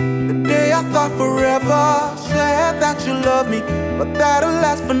you, the day I thought forever. Said that you love me, but that'll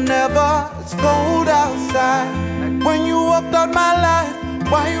last forever. It's cold outside, like when you walked out my life.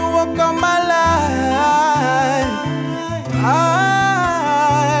 Why you walk out my life?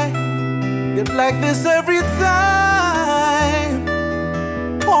 I get like this every time.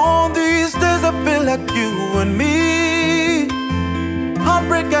 On these days I feel like you and me.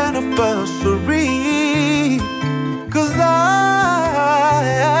 Heartbreak anniversary. Cause I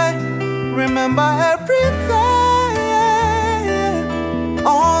remember every time.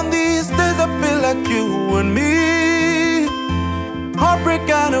 On these days I feel like you and me. Heartbreak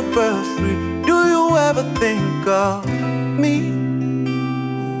anniversary. Do you ever think of me?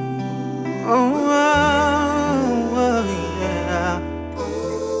 Oh, yeah.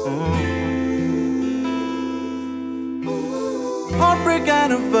 Heartbreak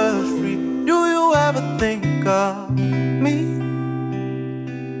anniversary. Do you ever think of me?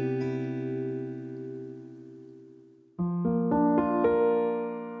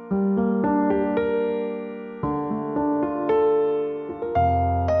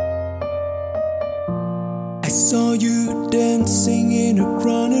 I saw you dancing in a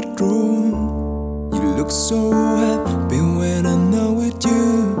crowded room. look so happy when I'm not with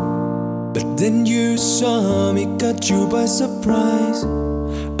you. But then you saw me, caught you by surprise.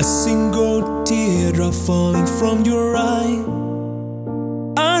 A single teardrop falling from your eye.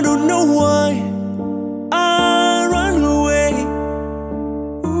 I don't know why I run away.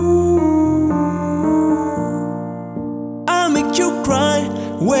 Ooh, I make you cry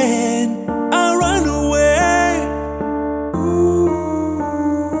when I run away. Ooh,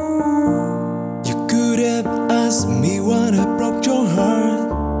 you could have asked me what I broke your heart.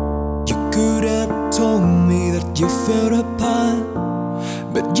 You could have told me that you fell apart.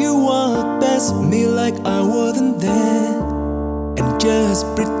 But you walked past me like I wasn't there, and just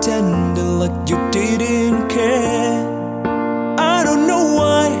pretended like you didn't care. I don't know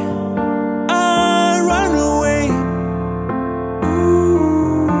why I run away.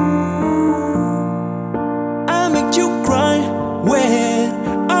 Ooh, I make you cry when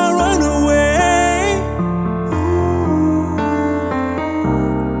I run away. Ooh,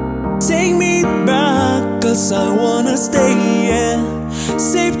 take me back, 'cause I wanna stay, yeah.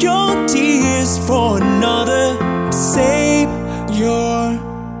 Save your tears for another. Save your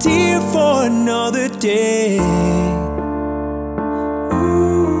tear for another day.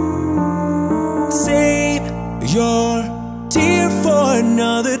 Ooh, save your tear for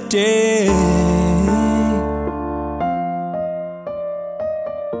another day.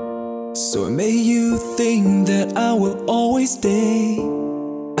 So may you think that I will always stay.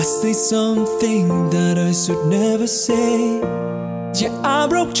 I say something that I should never say. Yeah, I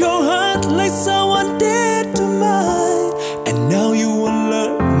broke your heart like someone did to mine, and now you will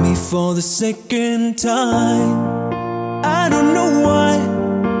love me for the second time. I don't know why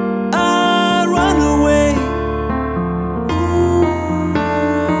I run away. Ooh,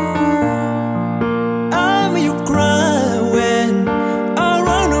 I make you cry when I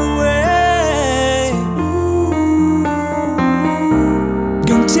run away. Ooh,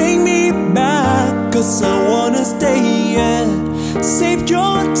 don't take me back, 'cause I wanna stay, yeah. Save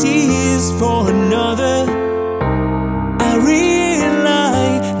your tears for another. I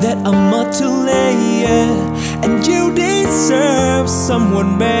realize that I'm not too late, yeah, and you deserve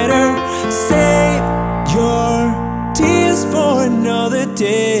someone better. Save your tears for another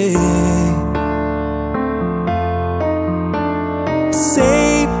day.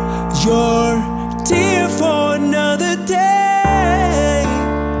 Save your tear for another day.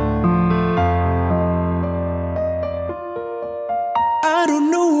 I don't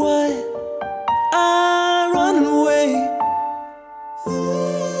know why I run away.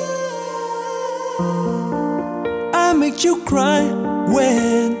 I make you cry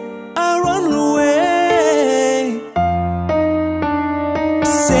when I run away.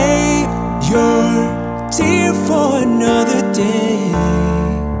 Save your tear for another day.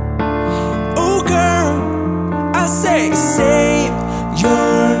 Oh girl, I say save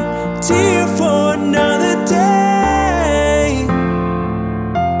your tear for another day.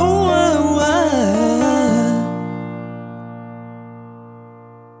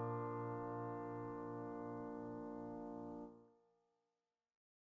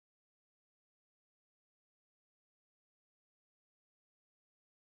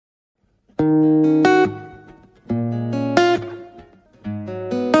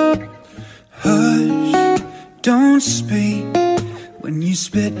 Hush, don't speak. When you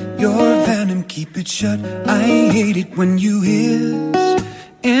spit your venom, keep it shut. I hate it when you hiss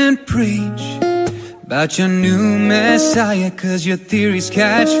and preach about your new messiah, 'cause your theories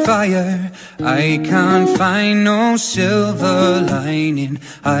catch fire. I can't find no silver lining.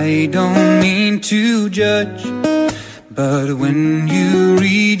 I don't mean to judge, but when you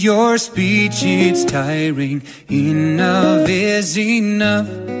read your speech, it's tiring. Enough is enough.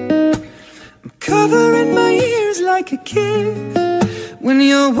 I'm covering my ears like a kid. When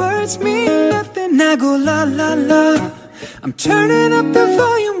your words mean nothing, I go la la la. I'm turning up the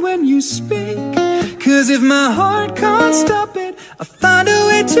volume when you speak, 'cause if my heart can't stop it, I'll find a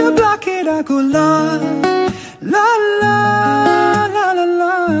way to block it. I go la la la la la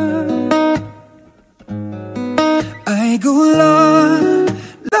la. I go la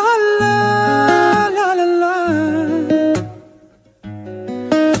la la la la la.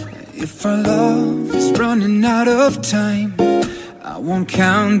 If our love is running out of time, I won't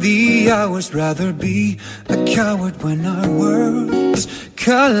count the hours. Rather be a coward when our worlds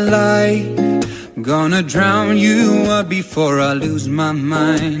collide. Gonna drown you out before I lose my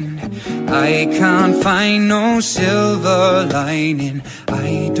mind. I can't find no silver lining. I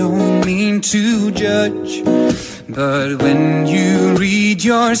don't mean to judge, but when you read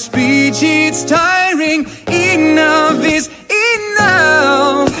your speech, it's tiring. Enough is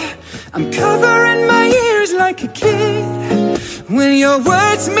enough. I'm covering my like a kid. When your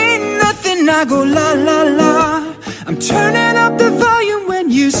words mean nothing, I go la la la. I'm turning up the volume when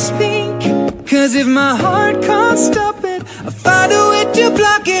you speak, 'cause if my heart can't stop it, I find a way to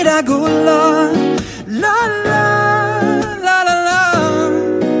block it. I go la la la la la la.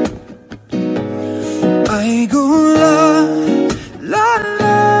 I go la la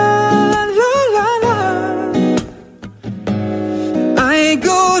la la la la. I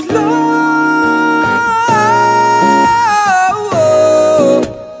go la.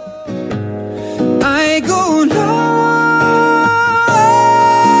 I go la.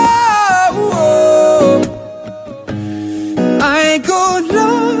 I go la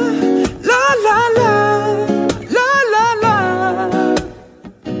la la la la la la.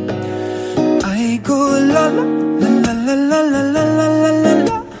 I go la la la la la la la la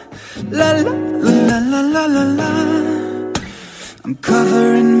la la la la la la. I'm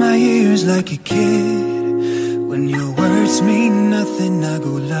covering my ears like a kid. When your words mean nothing, I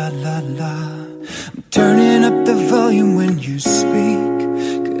go la la la. I'm turning up the volume when you speak,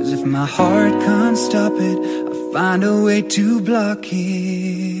 'cause if my heart can't stop it, I find a way to block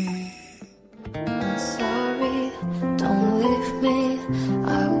it. I'm sorry, don't leave me.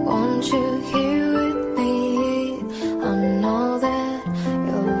 I want you here with me. I know that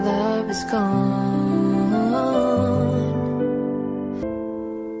your love is gone.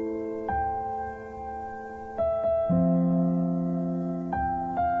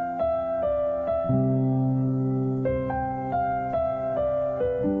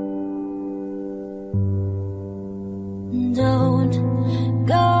 Don't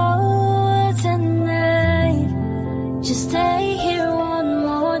go tonight. Just stay here one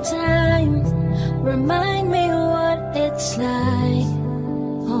more time. Remind me what it's like.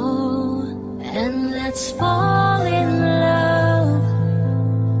 Oh, and let's fall in love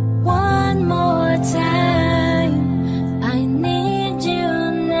one more time. I need you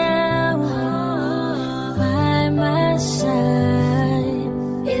now by my side.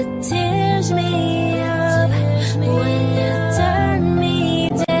 It tears me up when you turn me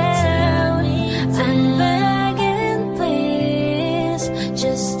down. I'm begging, please,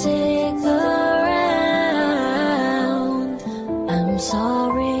 just stick around. I'm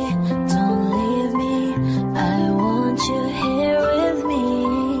sorry, don't leave me. I want you here with me.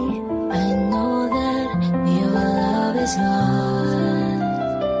 I know that your love is gone.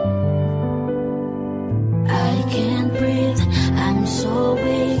 I can't breathe, I'm so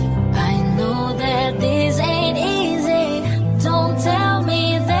weak. I know that this ain't easy. Don't tell me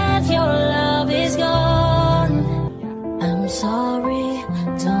that your love is gone. I'm sorry,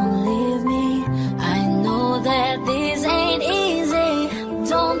 don't leave me. I know that this ain't easy.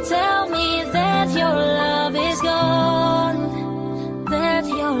 Don't tell me that your love is gone. That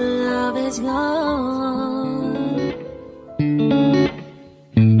your love is gone.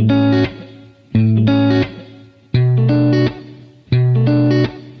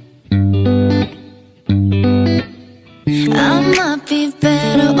 I might be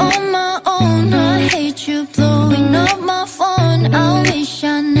better on my own. I hate you blowing up my phone. I wish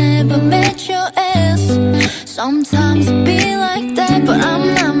I never met your ass. Sometimes it be like that, but I'm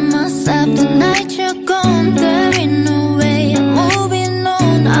not myself the night you're gone. There ain't no way I'm moving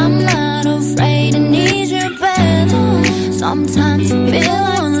on. I'm not afraid, I need your bed. Sometimes it be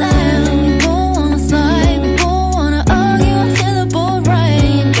like that. We both wanna fight, we both wanna argue until the boat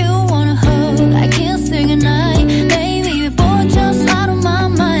right. You wanna hug, I can't say goodnight. Baby, we both just out of my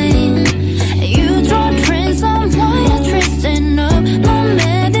mind. And you draw trends on why I'm twisting up. My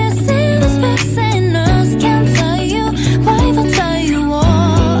medicine is fixing us. Can't tell you why, I'll tell you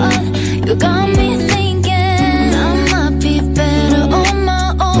what. You got me thinking I might be better on my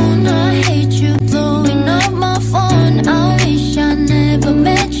own. I hate you blowing up my phone. I wish I never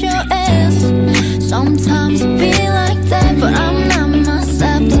met your ass. Sometimes it be like that, but I'm not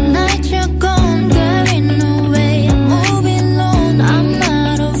myself the night you're gone. There ain't no way I'm moving on. I'm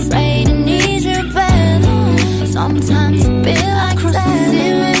not afraid, I need your bed. Sometimes it be like that.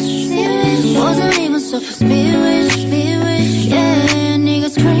 Wasn't even supposed to be wish, yeah.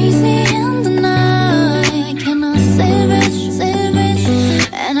 Niggas crazy in the night. Can I say rich,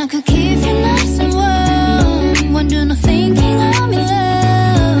 and I could keep you nice and warm. When you're not thinking I'm in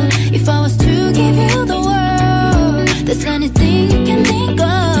love. If I was to give you the world, there's anything you can think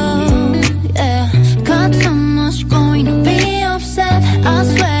of, yeah. Got so much going to be upset. I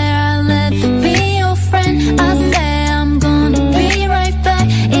swear I'll let you be your friend. I say I'm gonna be right back.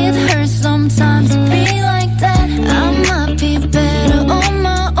 It hurts sometimes to be like that. I might be better on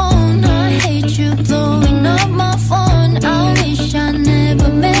my own. I hate you blowing up my phone. I wish I never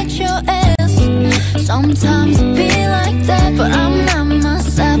met your Sometimes I feel like that, but I'm not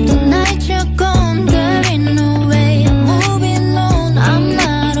myself. The night you're gone, there ain't no way I'm moving alone. I'm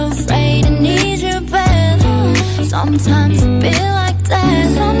not afraid, I need your bed. Sometimes I feel like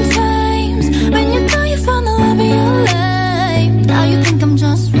that. Sometimes when you thought you found the love of your life, now you think I'm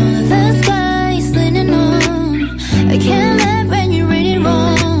just one of those guys leaning on. I can't let when you read it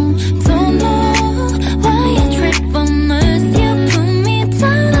wrong. Don't know why you trip on us. You put me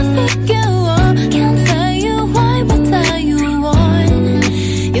down, I figure out. Can't tell you why, but tell you what.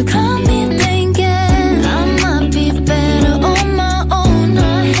 You got me thinking I might be better on my own. I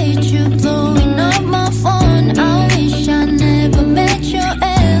hate you blowing up my phone. I wish I never met your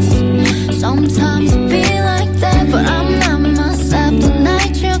ass. Sometimes I feel like that, but I'm not myself. The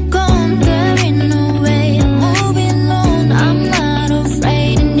night you're gone, there ain't no way I'm moving alone. I'm not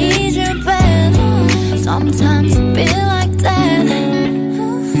afraid, I need your bed. Sometimes I feel like that.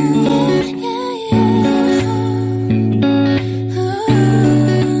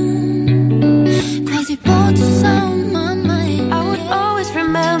 Cause you both just on my mind. I would always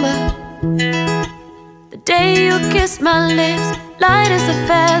remember the day you kissed my lips, light as a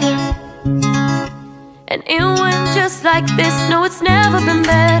feather. And it went just like this. No, it's never been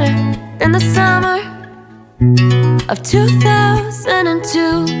better than the summer of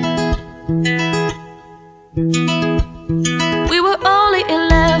 2002. We were only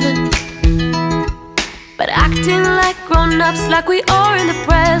 11, but acting like grown-ups, like we are in the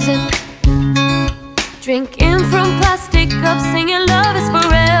present. Drinking from plastic cups, singing love is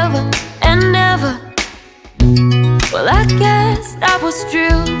forever and never. Well, I guess that was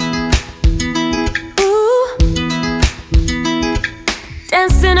true. Ooh.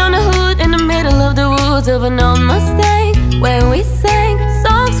 Dancing on the hood in the middle of the woods of an old Mustang, where we sang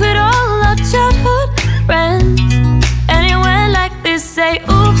songs with all our childhood friends. And it went like this, say,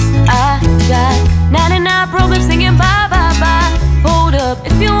 oops, I got 99 problems singing bye, bye, bye. Hold up,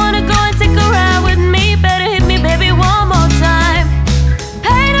 if you wanna go and take a ride with me, better hit me, baby, one more time.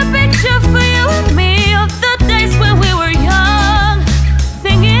 Paint a picture for you and me of the days when we were young,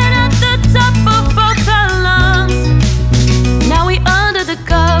 singing at the top of both our lungs. Now we under the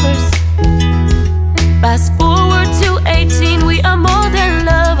covers. Fast forward to 18, we are more than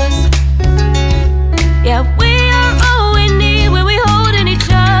lovers. Yeah, we are all we need when we holding each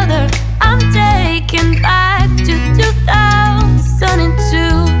other. I'm taken back to 2002.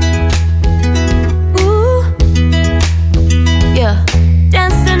 Ooh, yeah.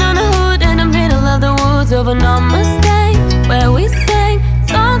 Dancing on the hood in the middle of the woods of an old Mustang, where we sang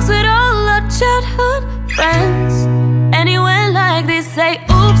songs with all our childhood friends. And it went like this, say,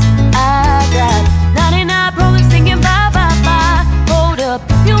 oops, I got 99 problems singing bye, bye, bye. Hold up,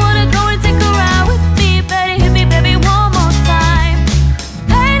 if you wanna go and take a ride with me, better hit me, baby, one more time.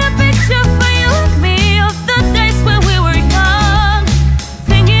 Paint a picture for you and me of the days when we were young,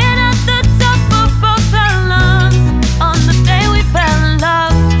 singing at the top of both our lungs, on the day we fell in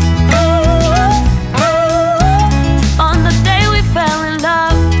love. On the day we fell in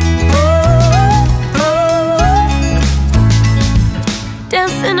love.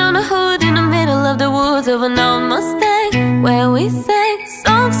 Dancing on the hood in the middle of the woods of an old Mustang, where we sang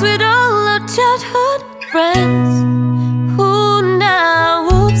songs with all our childhood friends. Who now,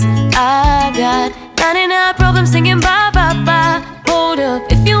 oops, I got 99 problems singing bye, bye, bye. Hold up,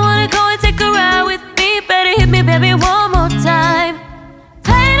 if you wanna go and take a ride with me, better hit me, baby, one more time.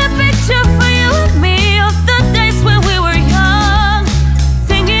 Paint a picture for you and me of the days when we were young,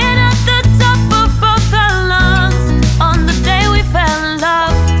 singing at the top of both our lungs, on the day we fell in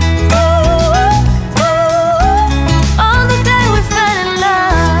love. On the day we fell in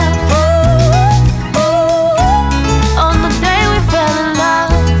love. On the day we fell in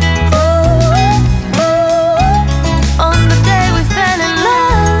love. On the day we fell in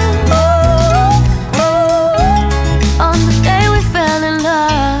love. On the day we fell in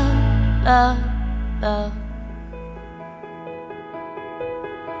love. Love, love.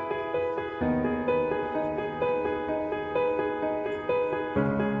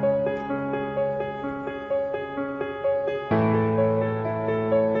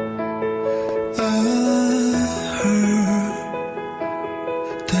 I heard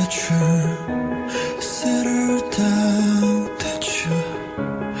that you settled down, that you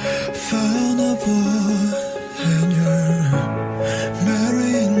found a boy and you're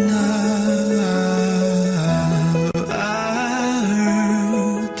married now. I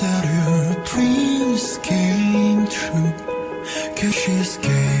heard that your dreams came true, 'cause she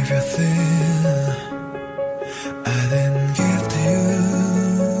gave you things I didn't give to you.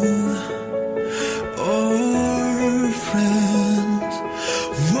 Oh, friends,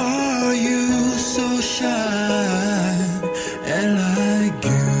 why are you so shy? sunshine and like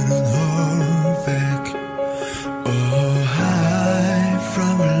get on her back. Oh, high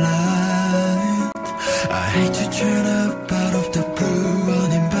from a light. I hate to turn up out of the blue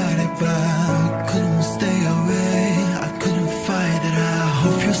uninvited, but I couldn't stay away. I couldn't fight it. I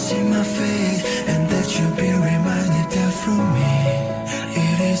hope you see my face and that you'll be reminded that from me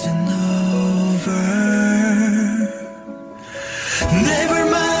it isn't over. Never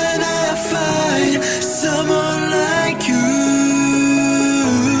mind, I'll find someone like you.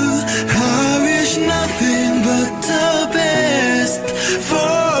 I wish nothing but the best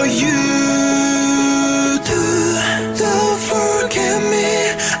for you. Don't forget me,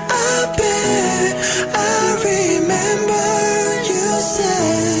 I bet. I remember you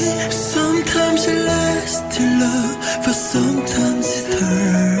say sometimes it lasts to love, but sometimes it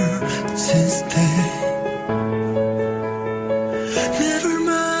hurts instead. Never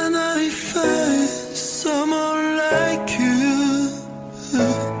mind, I find someone like you.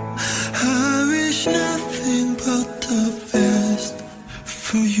 I wish nothing but the best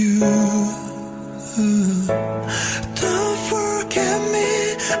for you. Don't forget me,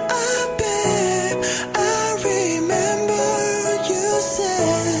 I bet. I remember you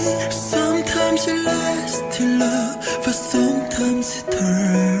say sometimes it lasts to love, but sometimes it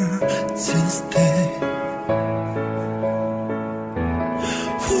hurts instead.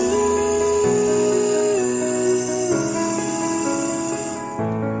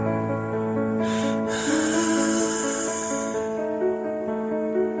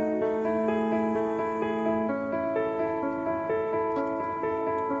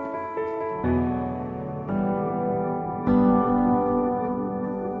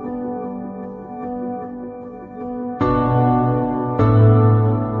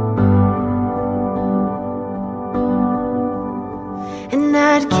 And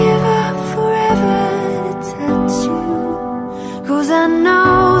I'd give up forever to touch you, 'cause I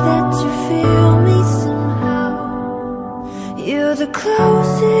know that you feel me somehow. You're the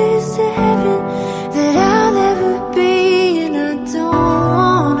closest to heaven that I'll ever be, and I don't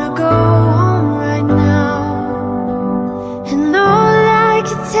wanna go home right now. And all I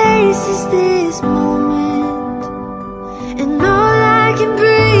can taste is this moment, and all I can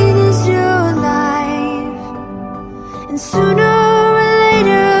breathe is your life. And sooner or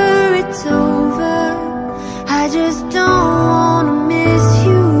later it's over. I just don't wanna miss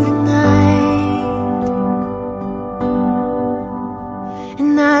you tonight.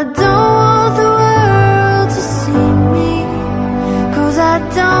 And I don't want the world to see me, 'cause I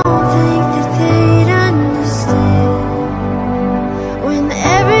don't think that they'd understand. When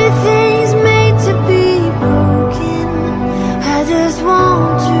everything's made to be broken, I just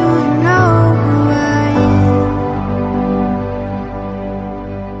want you to know who I am.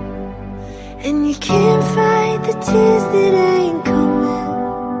 And you can't fight the tears that ain't coming,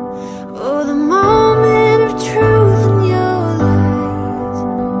 or the moment of truth in your lies.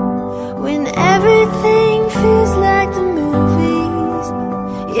 When everything feels like the movies,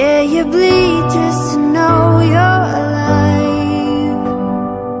 yeah, you bleed just to know you're alive.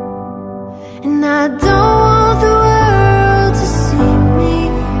 And I don't want the world to see me,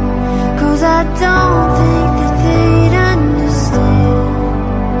 'cause I don't think that they'd understand.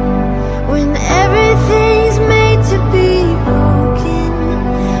 When everything's made to be broken,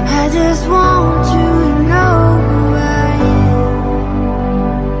 I just want you to know who I am.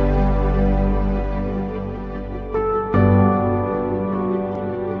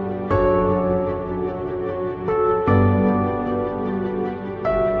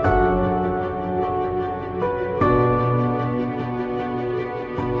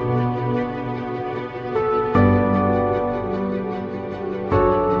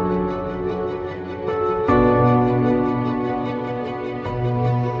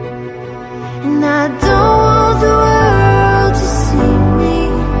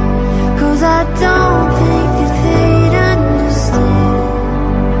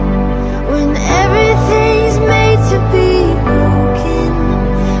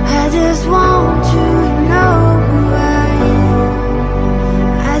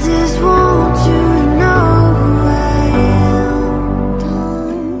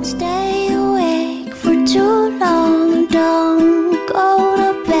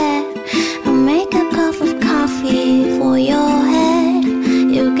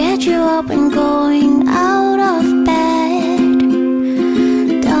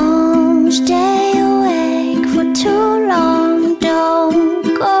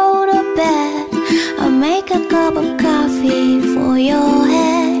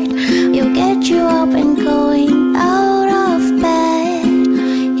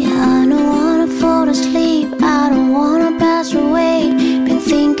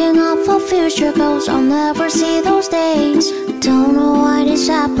 future goes, I'll never see those days. Don't know why this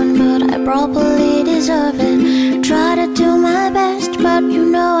happened, but I probably deserve it. Try to do my best, but you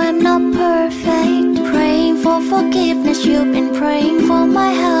know I'm not perfect. Praying for forgiveness, you've been praying for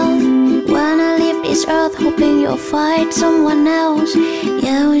my health. When I leave this earth, hoping you'll find someone else.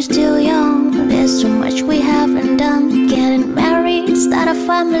 Yeah, we're still young, there's so much we haven't done. Getting married, start a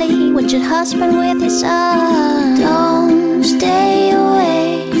family, with your husband, with his son. Don't stay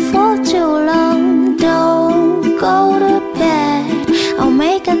away for too long, don't go to bed. I'll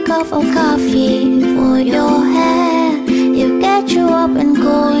make a cup of coffee for your head. It'll get you up and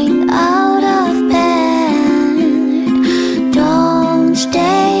going out of bed. Don't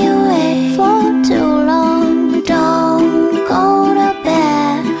stay away for too long, don't go to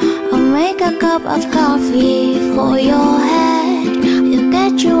bed. I'll make a cup of coffee for your head. It'll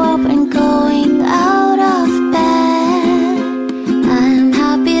get you up and going out of bed. I'm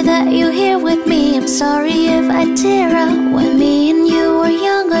happy that you're here with me. I'm sorry if I tear up. When me and you were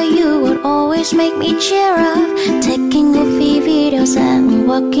younger, you would always make me cheer up. Taking goofy videos and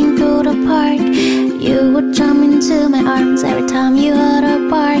walking through the park. You would jump into my arms every time you heard a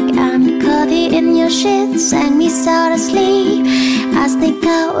bark. And cuddly in your shit, sang me sound asleep. I sneak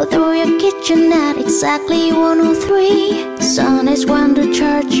out through your kitchen at exactly 1:03. Sundays went to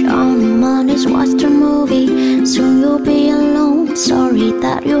church, on Mondays watched a movie. Soon you'll be alone, sorry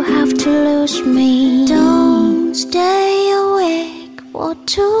that you have to lose me. Don't stay awake for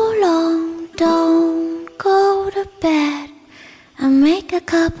too long, don't go to bed. I'll make a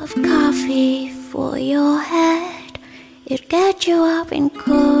cup of coffee for your head. It'll get you up and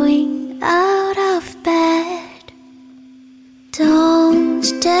going out of bed. Don't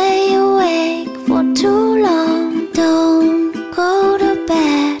stay awake for too long, don't go to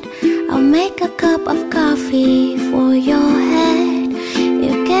bed. I'll make a cup of coffee for your head.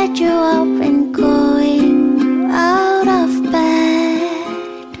 It'll get you up and going out of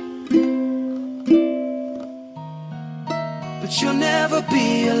bed. But you'll never be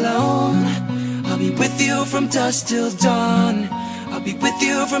alone. I'll be with you from dusk till dawn. I'll be with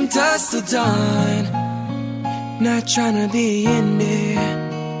you from dusk till dawn. Not trying to be in there,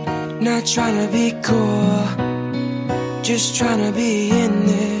 not trying to be cool, just trying to be in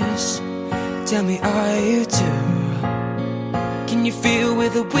this. Tell me, are you too? Can you feel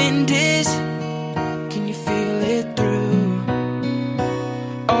where the wind is? Can you feel it through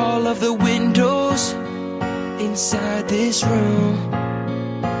all of the windows inside this room?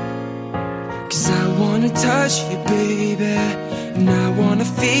 'Cause I wanna touch you, baby, and I wanna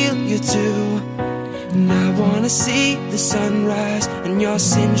feel you too. And I wanna see the sunrise and your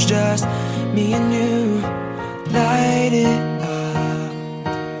sins, just me and you. Light it up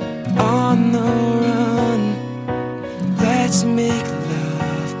on the run. Let's make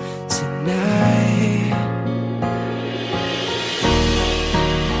love tonight.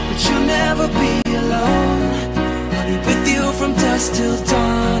 But you'll never be alone. I'll be with you from dusk till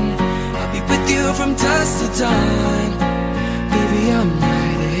dawn. I'll be with you from dusk till dawn. Baby, I'm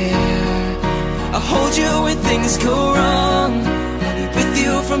right here. I'll hold you when things go wrong. I'll be with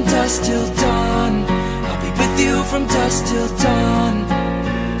you from dusk till dawn. I'll be with you from dusk till dawn.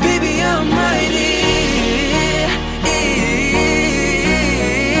 Baby, I'm right here.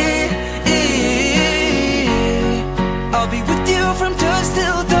 I'll be with you from dusk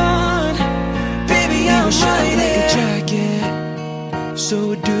till dawn. Baby, I'm right here. Like a jacket, so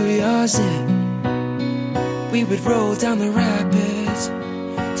do yours it. We would roll down the rapids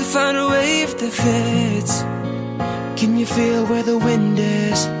to find a wave that fits. Can you feel where the wind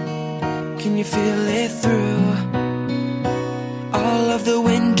is? Can you feel it through all of the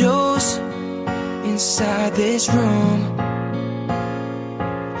windows inside this room?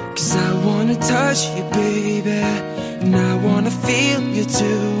 'Cause I wanna touch you, baby, and I wanna feel you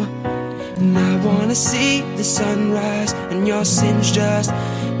too. And I wanna see the sunrise and your sins, just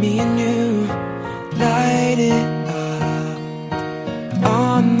me and you. Light it up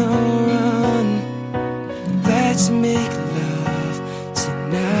on the run. Let's make love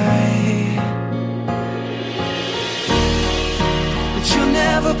tonight. But you'll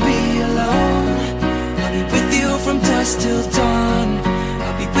never be alone. I'll be with you from dusk till dawn.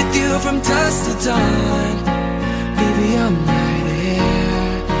 I'll be with you from dusk till dawn. Baby, I'm right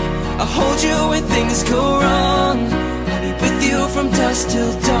here. I'll hold you when things go wrong. I'll be with you from dusk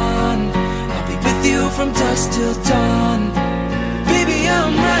till dawn. I'll be with you from dusk till dawn. Baby,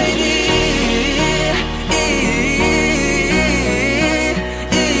 I'm right here.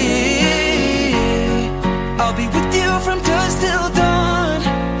 I'll be with you from dusk till dawn.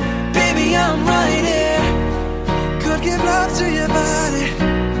 Baby, I'm right here. Could give love to your body,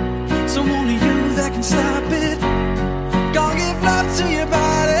 so won't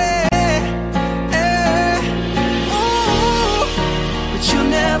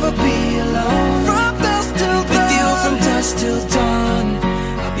never be alone. From dusk till dawn. With you from dusk till dawn.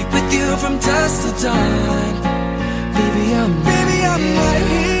 I'll be with you from dusk till dawn. Baby, I'm right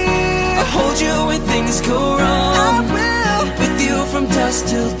here. I'll hold you when things go wrong. I will. With you from dusk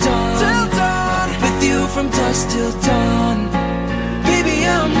till dawn. Till dawn. With you from dusk till dawn. Baby,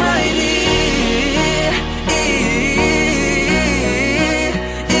 I'm right here.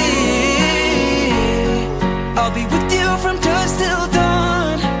 I'll be with you from dusk till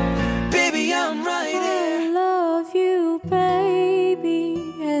dawn. Baby, I'm right here. I love you, baby.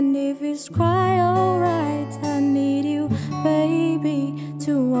 And if it's cry, alright, I need you, baby.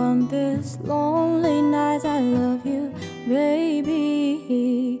 To on this lonely night, I love you,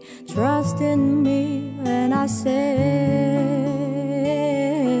 baby. Trust in me when I say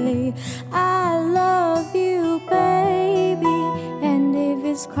I love you, baby. And if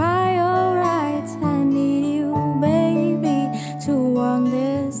it's cry, alright, I need you, baby. To on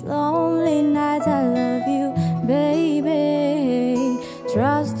this lonely night, I love you, baby.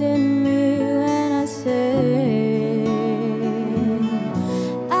 Trust in me when I say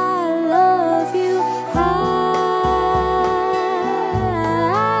I love you.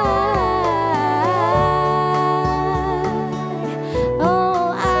 Oh,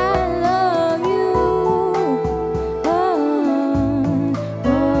 I love you.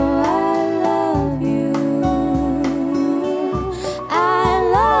 I love you. I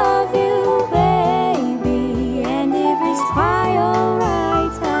love you, baby. And if it's cry,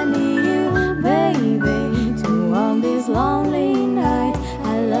 alright, I need you, baby. To on this lonely night,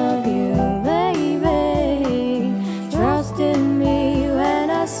 I love you, baby. Trust in me when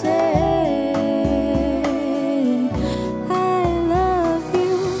I say I love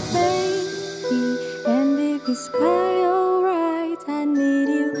you, baby. And if it's cry, alright, I need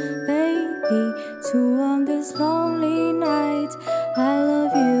you, baby. To on this lonely night, I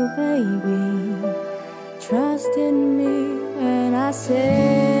love you, baby. Trust in me when I say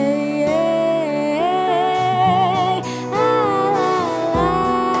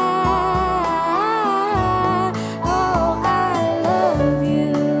oh, I love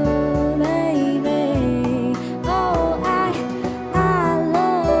you, baby. Oh, I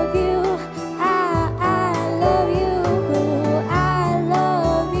love you. I love you. I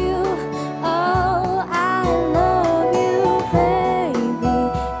love you. Oh, I love you, baby.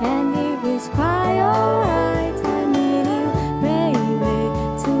 And if it's cry, alright, I need you, baby.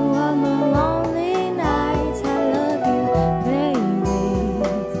 To on the lonely night, I love you, baby.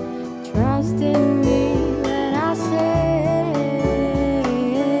 Trust in me when I say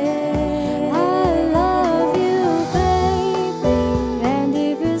I love you, baby. And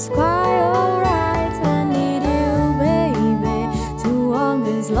if it's cry, alright, I need you, baby. To on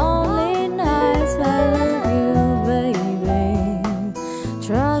this lonely night, I love you, baby.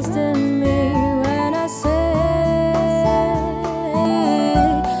 Trust in me when I say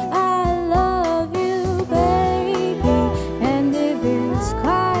I love you, baby. And if it's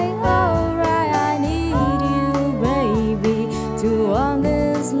cry, alright, I need you, baby. To on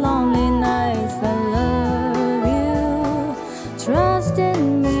this lonely night, I love you. Trust in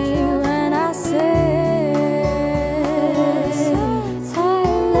me when I say I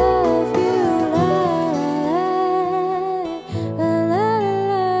love you. La, la, la,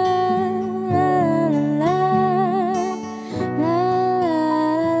 la, la, la,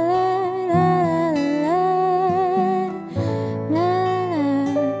 la,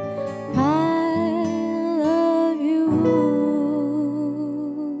 I love you.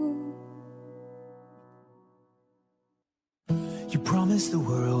 You promised the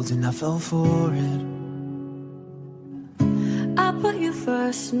world and I fell for it. I put you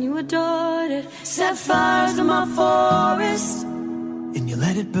first and you adored it. Set fires to my forest. And you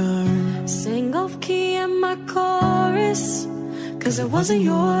let it burn. Sang off key in my chorus, 'cause it wasn't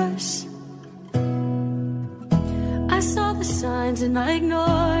yours. I saw the signs and I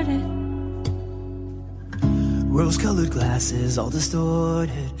ignored it. Rose-colored glasses all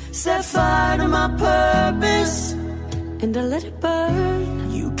distorted. Set fire to my purpose, and I let it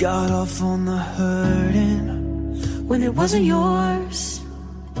burn. You got off on the hurting When it wasn't yours.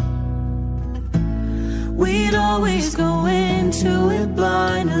 We'd always go into it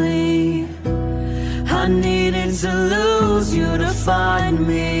blindly. I needed to lose you to find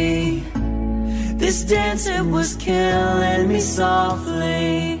me. This dance, it was killing me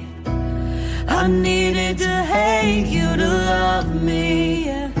softly. I needed to hate you to love me,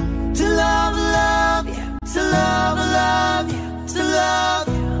 yeah. To love, love you, to love, love you, to love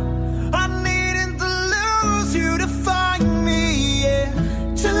you. I needed to lose you to find me, yeah.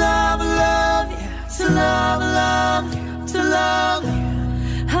 To love, love you, to love, love you, to love you.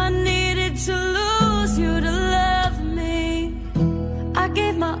 I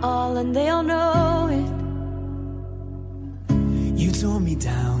and they all know it. You tore me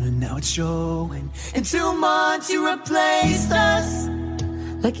down and now it's showing. In 2 months you replaced us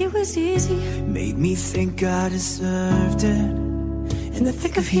like it was easy. Made me think I deserved it. In the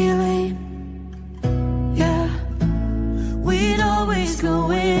thick of healing, yeah, we'd always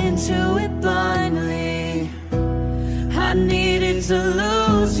go into it blindly. I needed to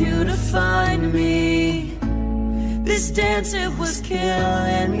lose you to find me. This dance, it was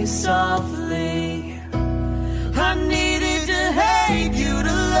killing me softly. I needed to hate you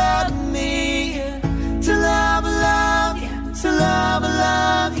to love me. To love, love you. To love,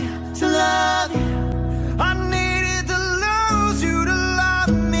 love you. To love you. I needed to lose you to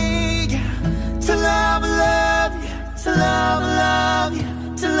love me. To love, love you. To love, love you.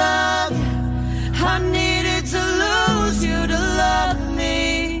 To love you. I needed to lose you to love me.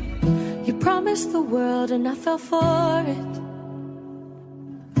 You promised the world and I fell for it.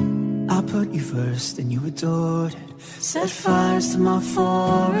 I put you first and you adored it. Set fires to my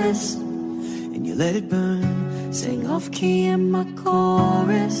forest and you let it burn. Sing off key in my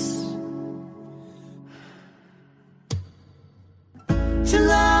chorus. To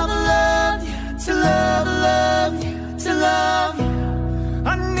love, love you. To love, love you. To love you.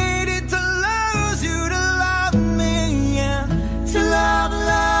 I needed to lose you to love me, yeah. To love,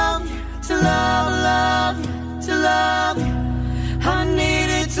 love you. To love, love you. To love you. I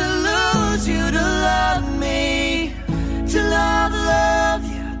needed to lose you to love me. To love, love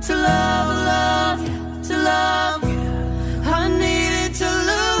you. To love, love you. To love you. I needed to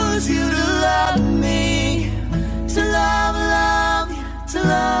lose you to love me. To love, love you. To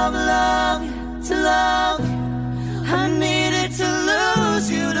love, love you. To love you. I needed to lose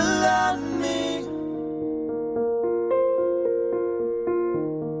you to love me.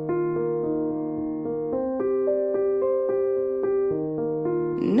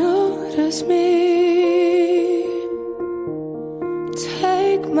 Notice me,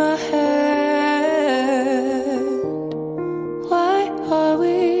 take my hand. Why are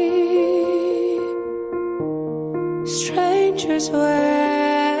we strangers when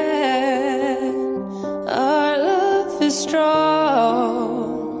our love is strong?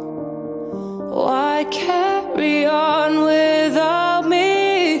 Why carry on without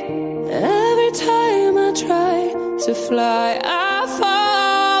me? Every time I try to fly, I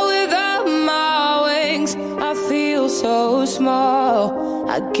fall without my wings. I feel so small.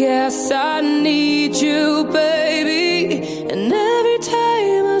 I guess I need you, baby. And every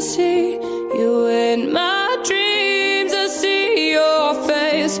time I see you in my dreams, I see your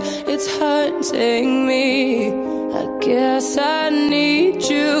face. It's haunting me. I guess I need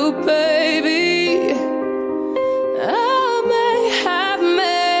you, baby. I may have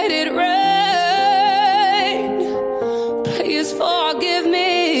made it rain. Please forgive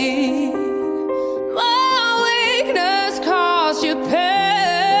me. My weakness caused you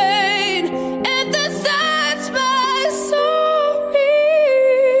pain, and the signs my sorry.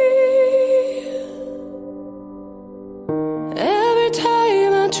 Every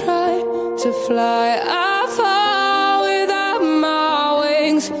time I try to fly, I fall without my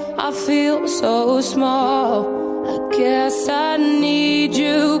wings. I feel so small. I guess I need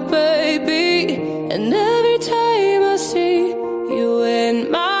you, baby. And every time I see you in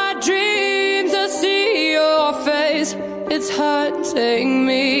my dreams, I see your face. It's haunting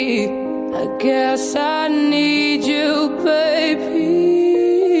me. I guess I need you, baby.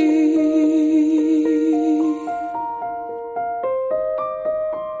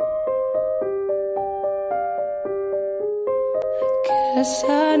 Guess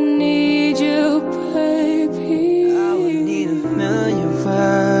I need you, baby. I would need a million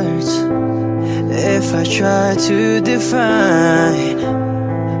words if I try to define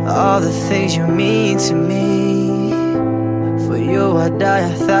all the things you mean to me. For you I'd die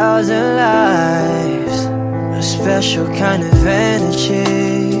 1,000 lives. A special kind of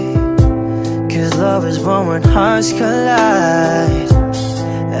energy, 'cause love is born when hearts collide.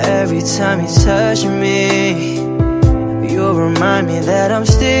 Every time you touch me, you remind me that I'm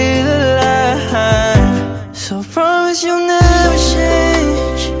still alive. So promise you'll never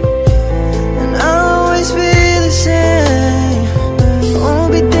change, and I'll always be the same.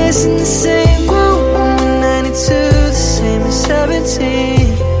 Won't be dancing the same groove when we're 92, the same as 17.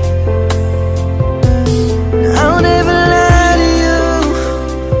 I'll never lie to you,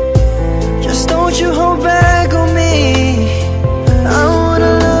 just don't you hold back on me. I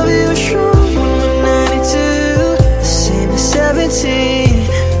wanna love you true when we're 92, the same as 17.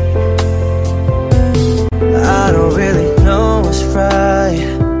 I don't really know what's right,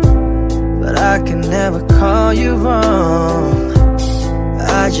 but I can never call you wrong.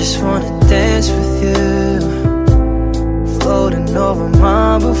 I just wanna dance with you, floating over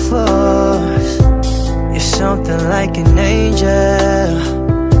marble floors. You're something like an angel.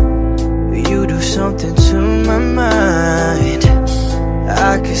 You do something to my mind.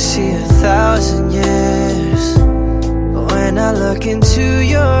 I could see 1,000 years when I look into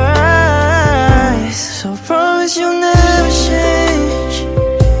your eyes. So promise you'll never change,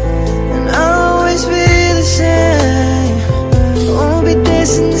 and I'll always be the same. Won't be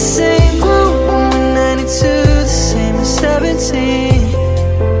dancing the same room when 92, the same as 17.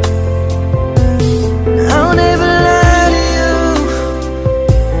 I'll never lie to you,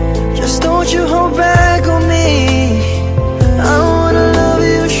 just don't you hold back on me. I wanna love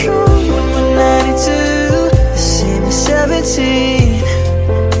you strong when we're 92, the same as 17.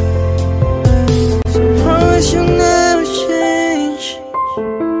 So promise you'll never change,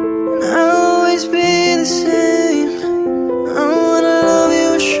 and I'll always be the same. I wanna love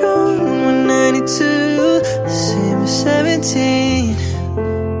you strong when we're 92, the same as 17.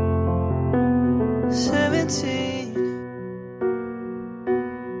 17.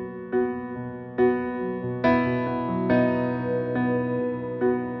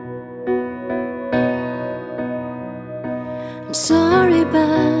 I'm sorry,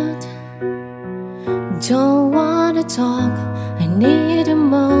 but don't wanna talk. I need a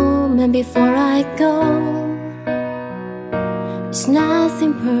moment before I go. It's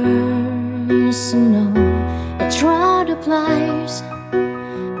nothing personal. I draw the blinds.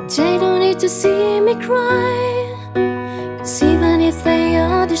 They don't need to see me cry, 'cause even if they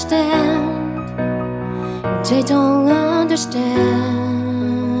understand, they don't understand.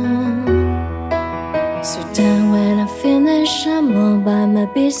 So then when I finish, I'm all by my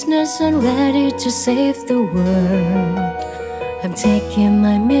business and ready to save the world. I'm taking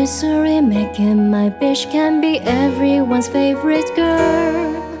my misery, making my bitch can be everyone's favorite girl.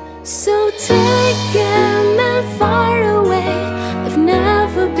 So take him and far away. I've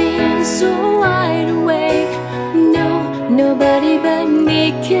never been so wide awake. No, nobody but me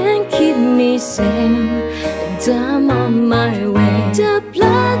can keep me sane, and I'm on my way. The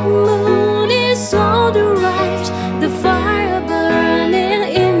blood moon is all the right, the fire burning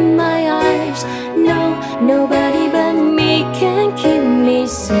in my eyes. No, nobody but me can keep me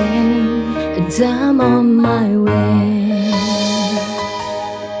sane, and I'm on my way.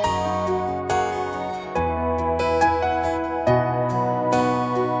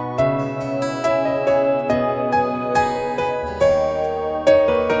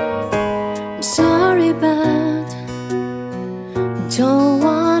 Sorry, but don't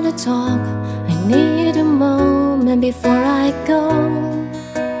wanna talk. I need a moment before I go.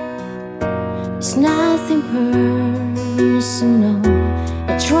 It's nothing personal.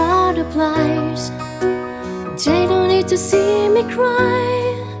 I draw the blinds. They don't need to see me cry,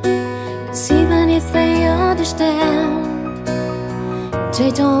 'cause even if they understand,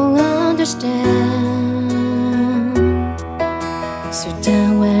 they don't understand. So then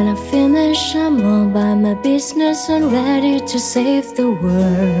when I finish, I'm all by my business and ready to save the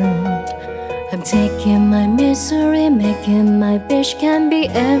world. I'm taking my misery, making my bitch can be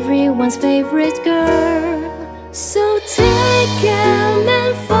everyone's favorite girl. So take him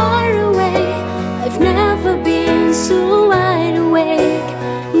and far away. I've never been so wide awake.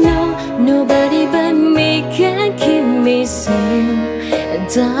 No, nobody but me can keep me sane, and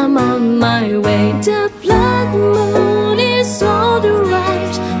I'm on my way. The blood moon is all the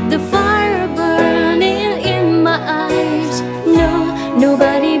right, the fire burning in my eyes. No,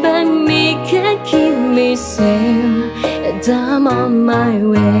 nobody but me can keep me sane, and I'm on my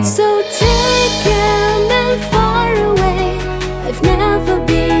way. So take him and far away. I've never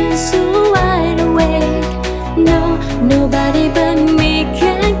been so wide awake. No, nobody but me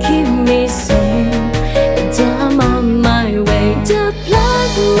can keep me sane, and I'm on my way. The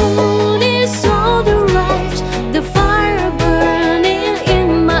blood moon is all the right, the fire burning in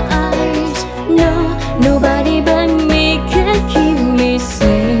my eyes. No, nobody but me can keep me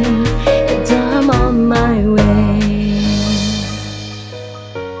sane, and I'm on my way.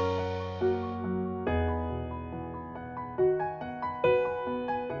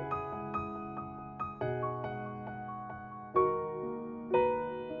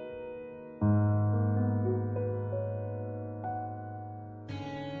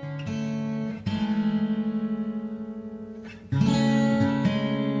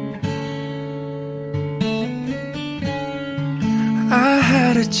 I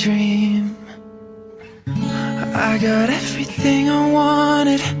had a dream. I got everything I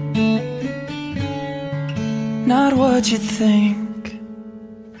wanted, not what you think.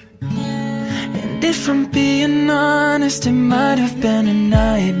 And If I'm being honest, it might have been a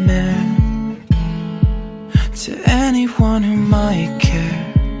nightmare to anyone who might care.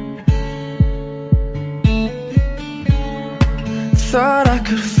 Thought I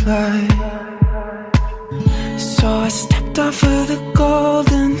could fly, so I stepped off of the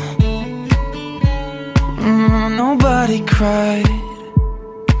golden. Nobody cried,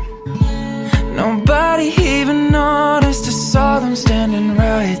 nobody even noticed. I saw them standing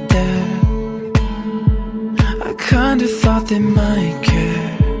right there. I kinda thought they might care.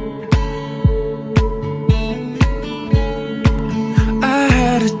 I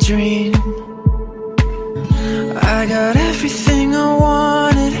had a dream, I got everything I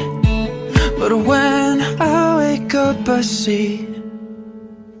wanted, but when I wake up I see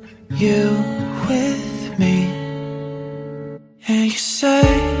you with me. And you say,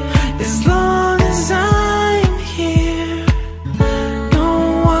 as long as I'm here, no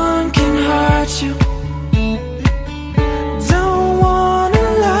one can hurt you. Don't wanna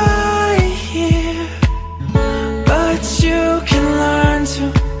lie here, but you can learn to.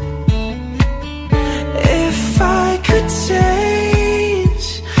 If I could change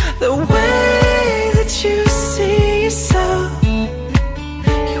the way that you see yourself,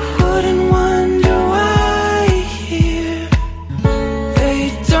 you wouldn't wonder why here. They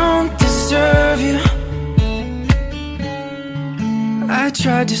don't deserve you. I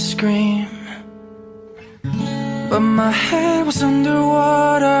tried to scream, but my head was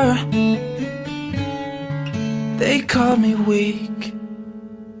underwater. They called me weak,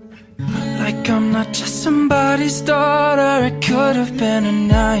 like I'm not just somebody's daughter. It could have been a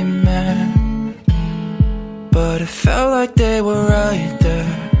nightmare, but it felt like they were right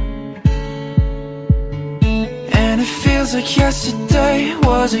there. And it feels like yesterday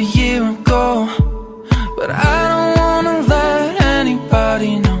was a year ago, but I don't wanna let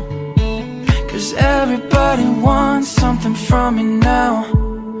anybody know, 'cause everybody wants something from me now,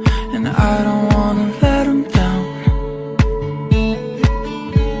 and I don't wanna let them down.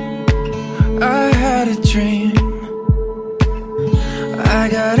 I had a dream, I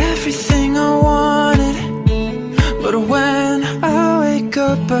got everything I wanted, but when I wake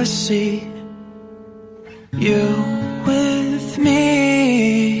up I see you with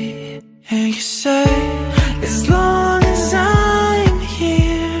me. And you say, as long as I'm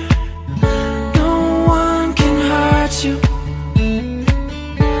here, no one can hurt you.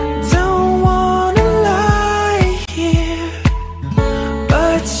 Don't wanna lie here,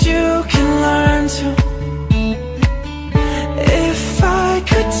 but you can learn to. If I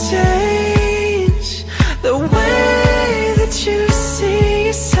could change the way that you see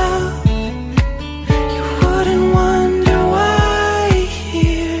yourself, you wouldn't wonder why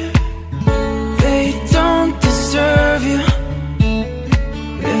here. They don't deserve you.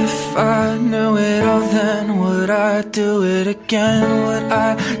 If I knew it all then, would I do it again? Would I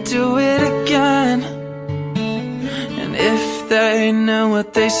do it again? And if they knew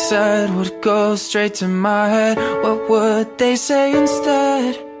what they said would go straight to my head, what would they say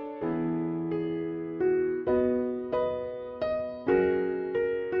instead?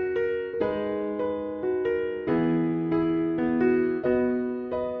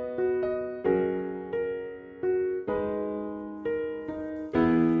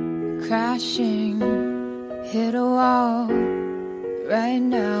 Crashing, hit a wall. Right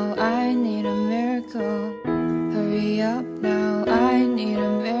now I need a miracle. Hurry up now, I need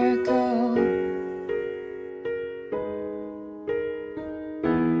a miracle.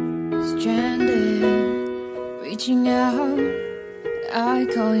 Stranded, reaching out. I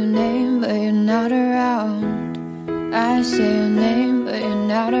call your name but you're not around. I say your name but you're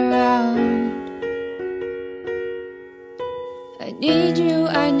not around. I need you,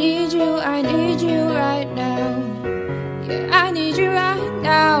 I need you, I need you right now. Yeah, I need you right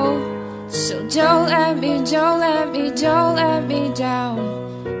now. So don't let me, don't let me, don't let me down.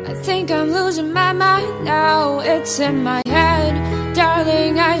 I think I'm losing my mind now. It's in my head,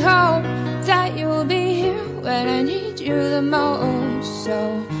 darling, I hope that you'll be here when I need you the most. So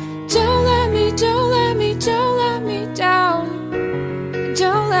don't let me, don't let me, don't let me down.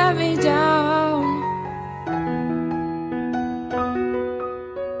 Don't let me down.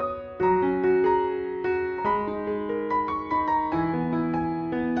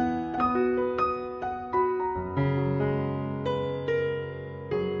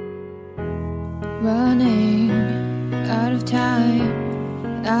 Running out of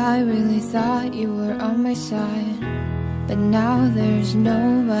time, I really thought you were on my side, but now there's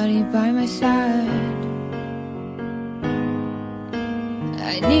nobody by my side.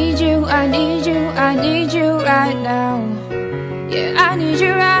 I need you, I need you, I need you right now. Yeah, I need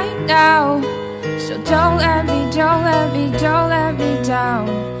you right now. So don't let me, don't let me, don't let me down.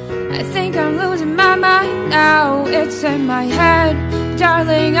 I think I'm losing my mind now. It's in my head,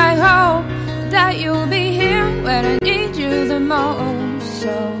 darling, I hope that you'll be here when I need you the most.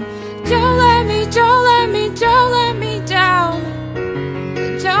 So don't let me, don't let me, don't let me down.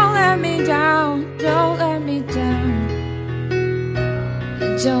 Don't let me down, don't let me down.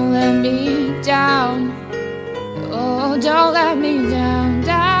 Don't let me down. Oh, don't let me down,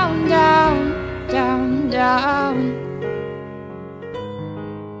 down, down, down, down.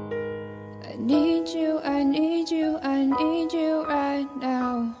 I need you, I need you, I need you right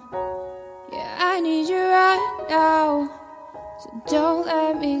now. Yeah, I need you right now. So don't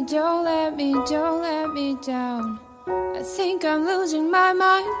let me, don't let me, don't let me down. I think I'm losing my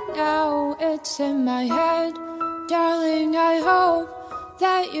mind now. It's in my head, darling, I hope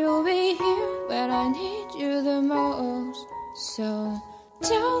that you'll be here when I need you the most. So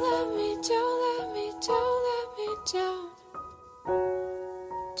don't let me, don't let me, don't let me down.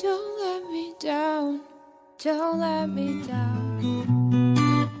 Don't let me down, don't let me down.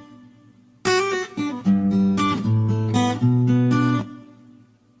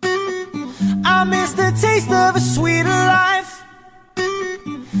 I miss the taste of a sweeter life.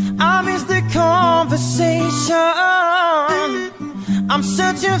 I miss the conversation. I'm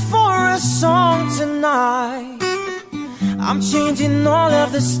searching for a song tonight. I'm changing all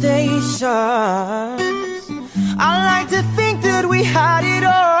of the stations. I like to think that we had it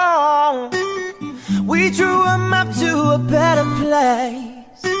all. We drew a map to a better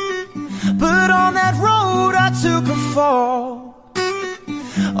place, but on that road I took a fall.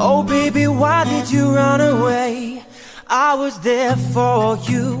 Oh baby, why did you run away? I was there for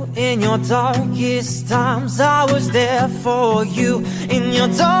you in your darkest times. I was there for you in your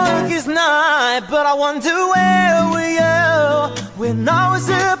darkest night. But I wonder where were you when I was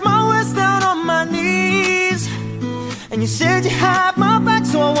at my worst, down on my knees, and you said you had my back.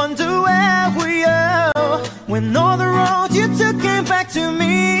 So I wonder where were you when all the road you took came back to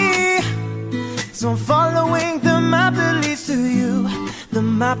me. So I'm following the map that leads to you. The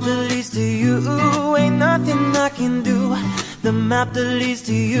map that leads to you, ain't nothing I can do. The map that leads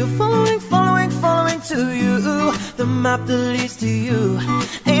to you, following, following, following to you. The map that leads to you,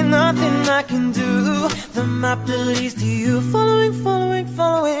 ain't nothing I can do. The map that leads to you, following, following,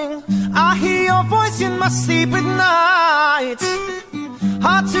 following. I hear your voice in my sleep at night.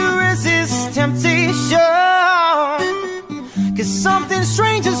 Hard to resist temptation, 'cause something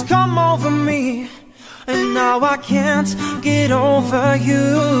strange has come over me, and now I can't get over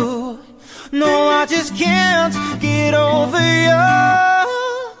you. No, I just can't get over you.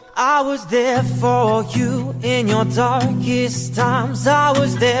 I was there for you in your darkest times. I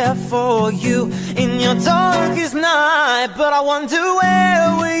was there for you in your darkest night. But I wonder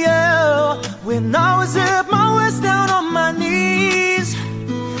where were you when I was at my worst, down on my knees,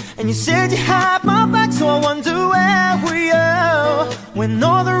 and you said you had my back. So I wonder where were you when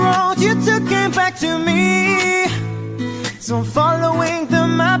all the road you took came back to me. So I'm following the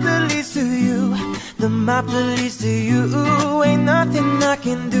map that leads to you. The map that leads to you, ain't nothing I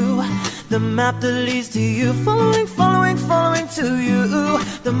can do. The map that leads to you, following, following, following to you.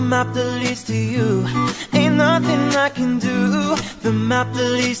 The map that leads to you, ain't nothing I can do. The map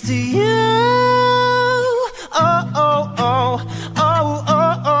that leads to you. Oh, oh, oh, oh,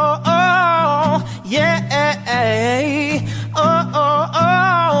 oh, oh, oh, yeah. Oh, oh,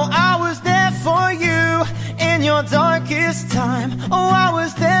 oh, I was there for you in your darkest time. Oh, I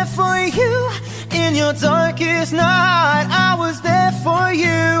was there for you in your darkest night. I was there for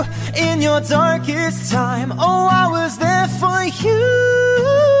you in your darkest time. Oh, I was there for you.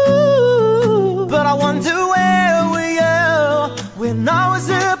 But I wonder where were you when I was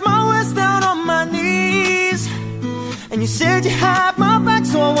at my worst, down on my knees, and you said you had my back.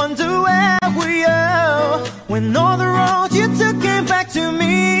 So I wonder where were you when all the road you took came back to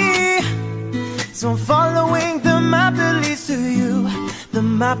me. So I'm following the map that leads to you. The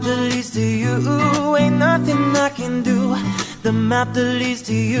map that leads to you, ain't nothing I can do. The map that leads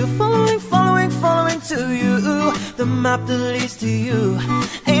to you, following, following, following to you. The map that leads to you,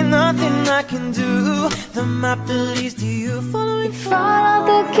 ain't nothing I can do. The map that leads to you, following, All of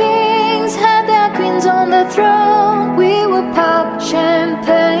the kings had their queens on the throne. We would pop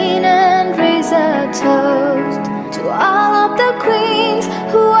champagne and raise a toast to all of the queens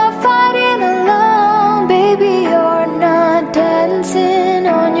who are fighting alone. Baby, you're not dancing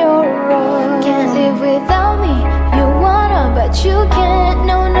on your own. Can't live without me, you wanna, but you can't.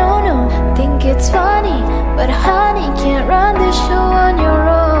 No, no, no, think it's funny, but honey, can't run the show on your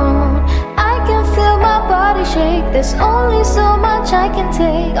own. I can feel my body shake, there's only so much I can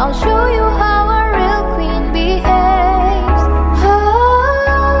take. I'll show you how I really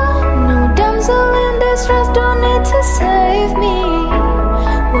save me.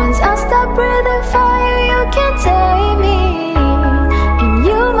 Once I stop breathing fire, you can't tame me. And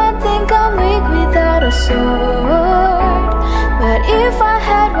you might think I'm weak without a sword, but if I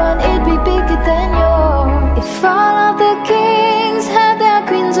had one, it'd be bigger than yours. If all of the kings had their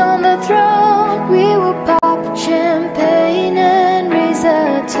queens on the throne, we would pop champagne and raise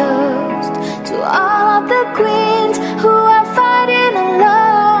a toast to all of the queens who are fighting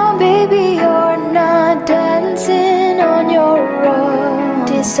alone. Baby, you're not dancing on your own.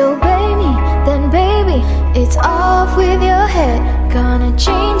 Disobey me, then baby, it's off with your head. Gonna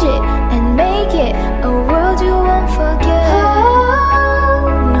change it and make it a world you won't forget. Oh,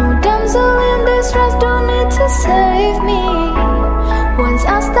 no damsel in distress, don't need to save me. Once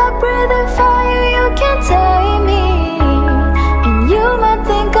I stop breathing fire, you can't tame me. And you might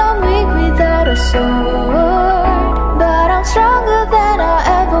think I'm weak without a sword, but I'm stronger than I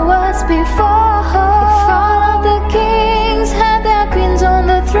ever was before. If all of the kings had their queens on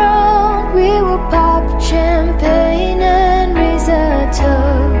the throne, we will pop champagne and raise a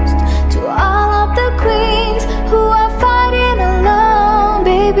toast to all of the queens who are fighting alone.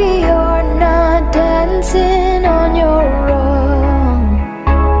 Baby, you're not dancing on your own.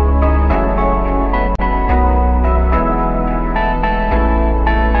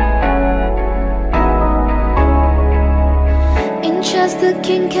 Just the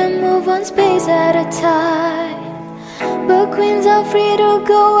king can move one space at a time, but queens are free to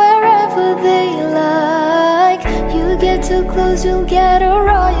go wherever they like. You get too close, you'll get a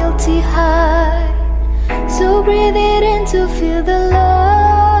royalty high. So breathe it in to feel the love.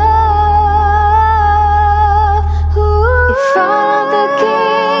 Ooh. If all of the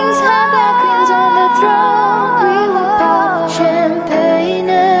kings had their queens on the throne, we will pop champagne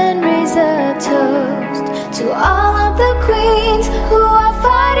and raise a toast to all of the queens who are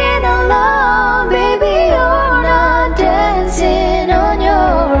fighting alone. Baby, you're not dancing on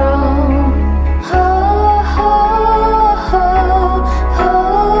your own. Oh, oh, oh, oh, oh,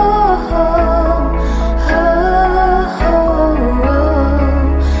 oh,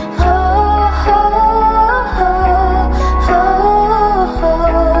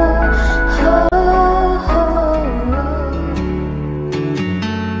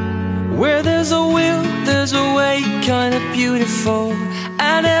 Where there's a will, there's a way, kinda beautiful.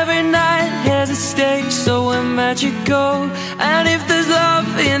 And every night has a stage so magical. And if there's love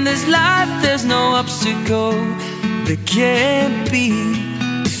in this life, there's no obstacle that can't be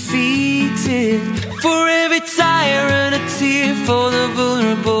defeated. For every tyrant, a tear for the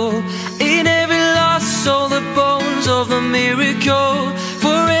vulnerable. In every lost soul, the bones of the miracle.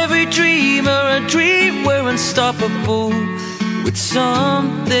 For every dreamer, a dream we're unstoppable, with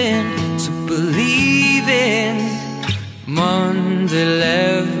something to believe in. Monday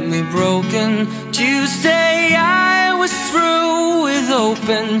left me broken. Tuesday I was through with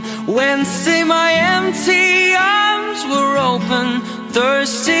open. Wednesday my empty arms were open.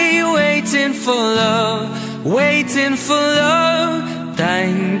 Thursday waiting for love, waiting for love.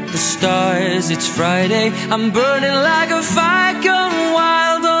 Thank the stars it's Friday. I'm burning like a fire gone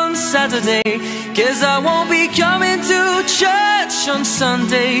wild on Saturday. 'Cause I won't be coming to church on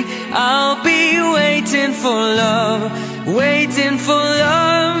Sunday. I'll be waiting for love, waiting for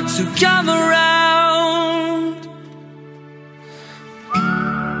love to come around.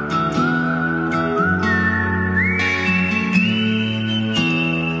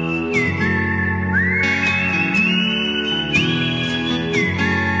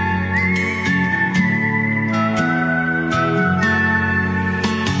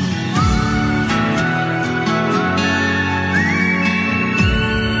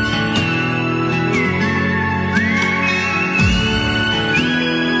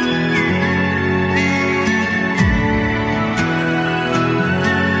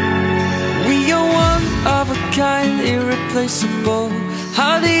 Kind, irreplaceable.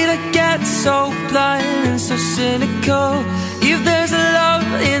 How did I get so blind and so cynical? If there's a love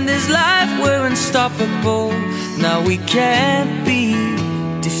in this life, we're unstoppable. Now we can't be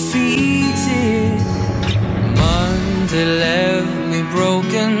defeated. Monday left me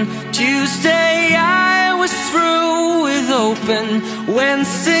broken. Tuesday I was through with open.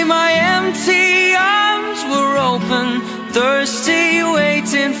 Wednesday my empty arms were open. Thursday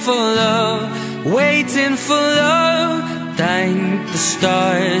waiting for love, waiting for love. Thank the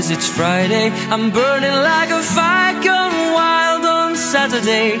stars it's Friday. I'm burning like a fire gone wild on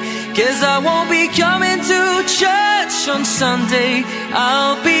Saturday. 'Cause I won't be coming to church on Sunday.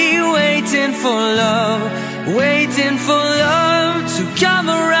 I'll be waiting for love, waiting for love to come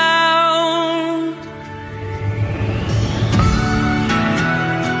around.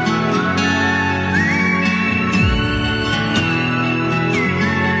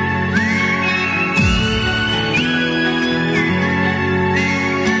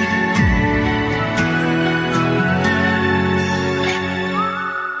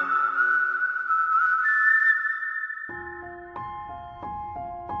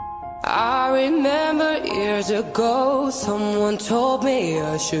 years ago, someone told me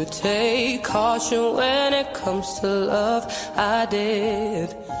I should take caution when it comes to love. I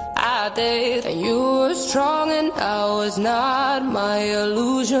did, and you were strong and I was not. My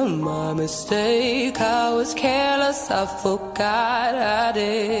illusion, my mistake. I was careless, I forgot I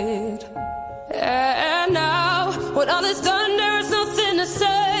did. And now, when all is done, there is nothing to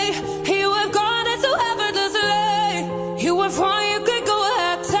say. You have gone, it's so effortlessly. You were wrong, you could go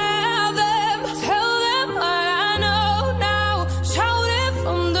ahead, tell them what I know now. Shout it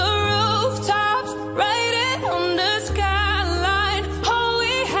from the rooftops, write it on the skyline. All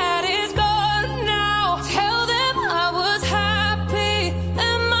we had is gone now. Tell them I was happy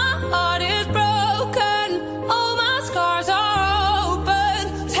and my heart is broken. All my scars are open.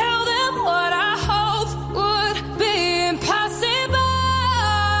 Tell them what I hoped would be impossible.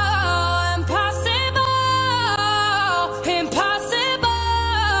 Impossible.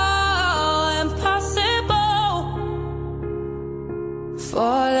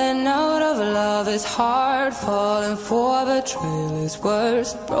 Falling out of love is hard. Falling for betrayal is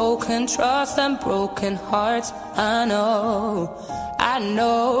worse. Broken trust and broken hearts. I know.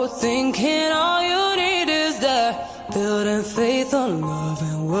 Thinking all you need is there. Building faith on love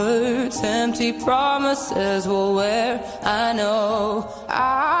and words. Empty promises will wear. I know.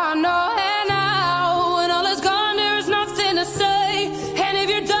 And now, when all is gone, there is nothing to say. And if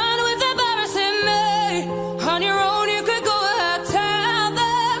you're done with embarrassing me, on your own you could go ahead,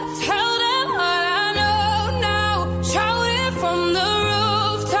 tell them what I know now. Shout it from the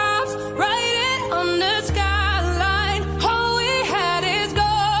rooftops, write it on the skyline. All we had is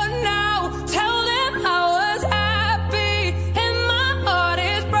gone now. Tell them I was happy and my heart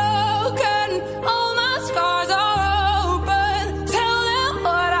is broken. All my scars are open. Tell them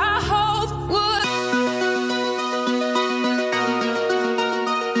what I hoped would.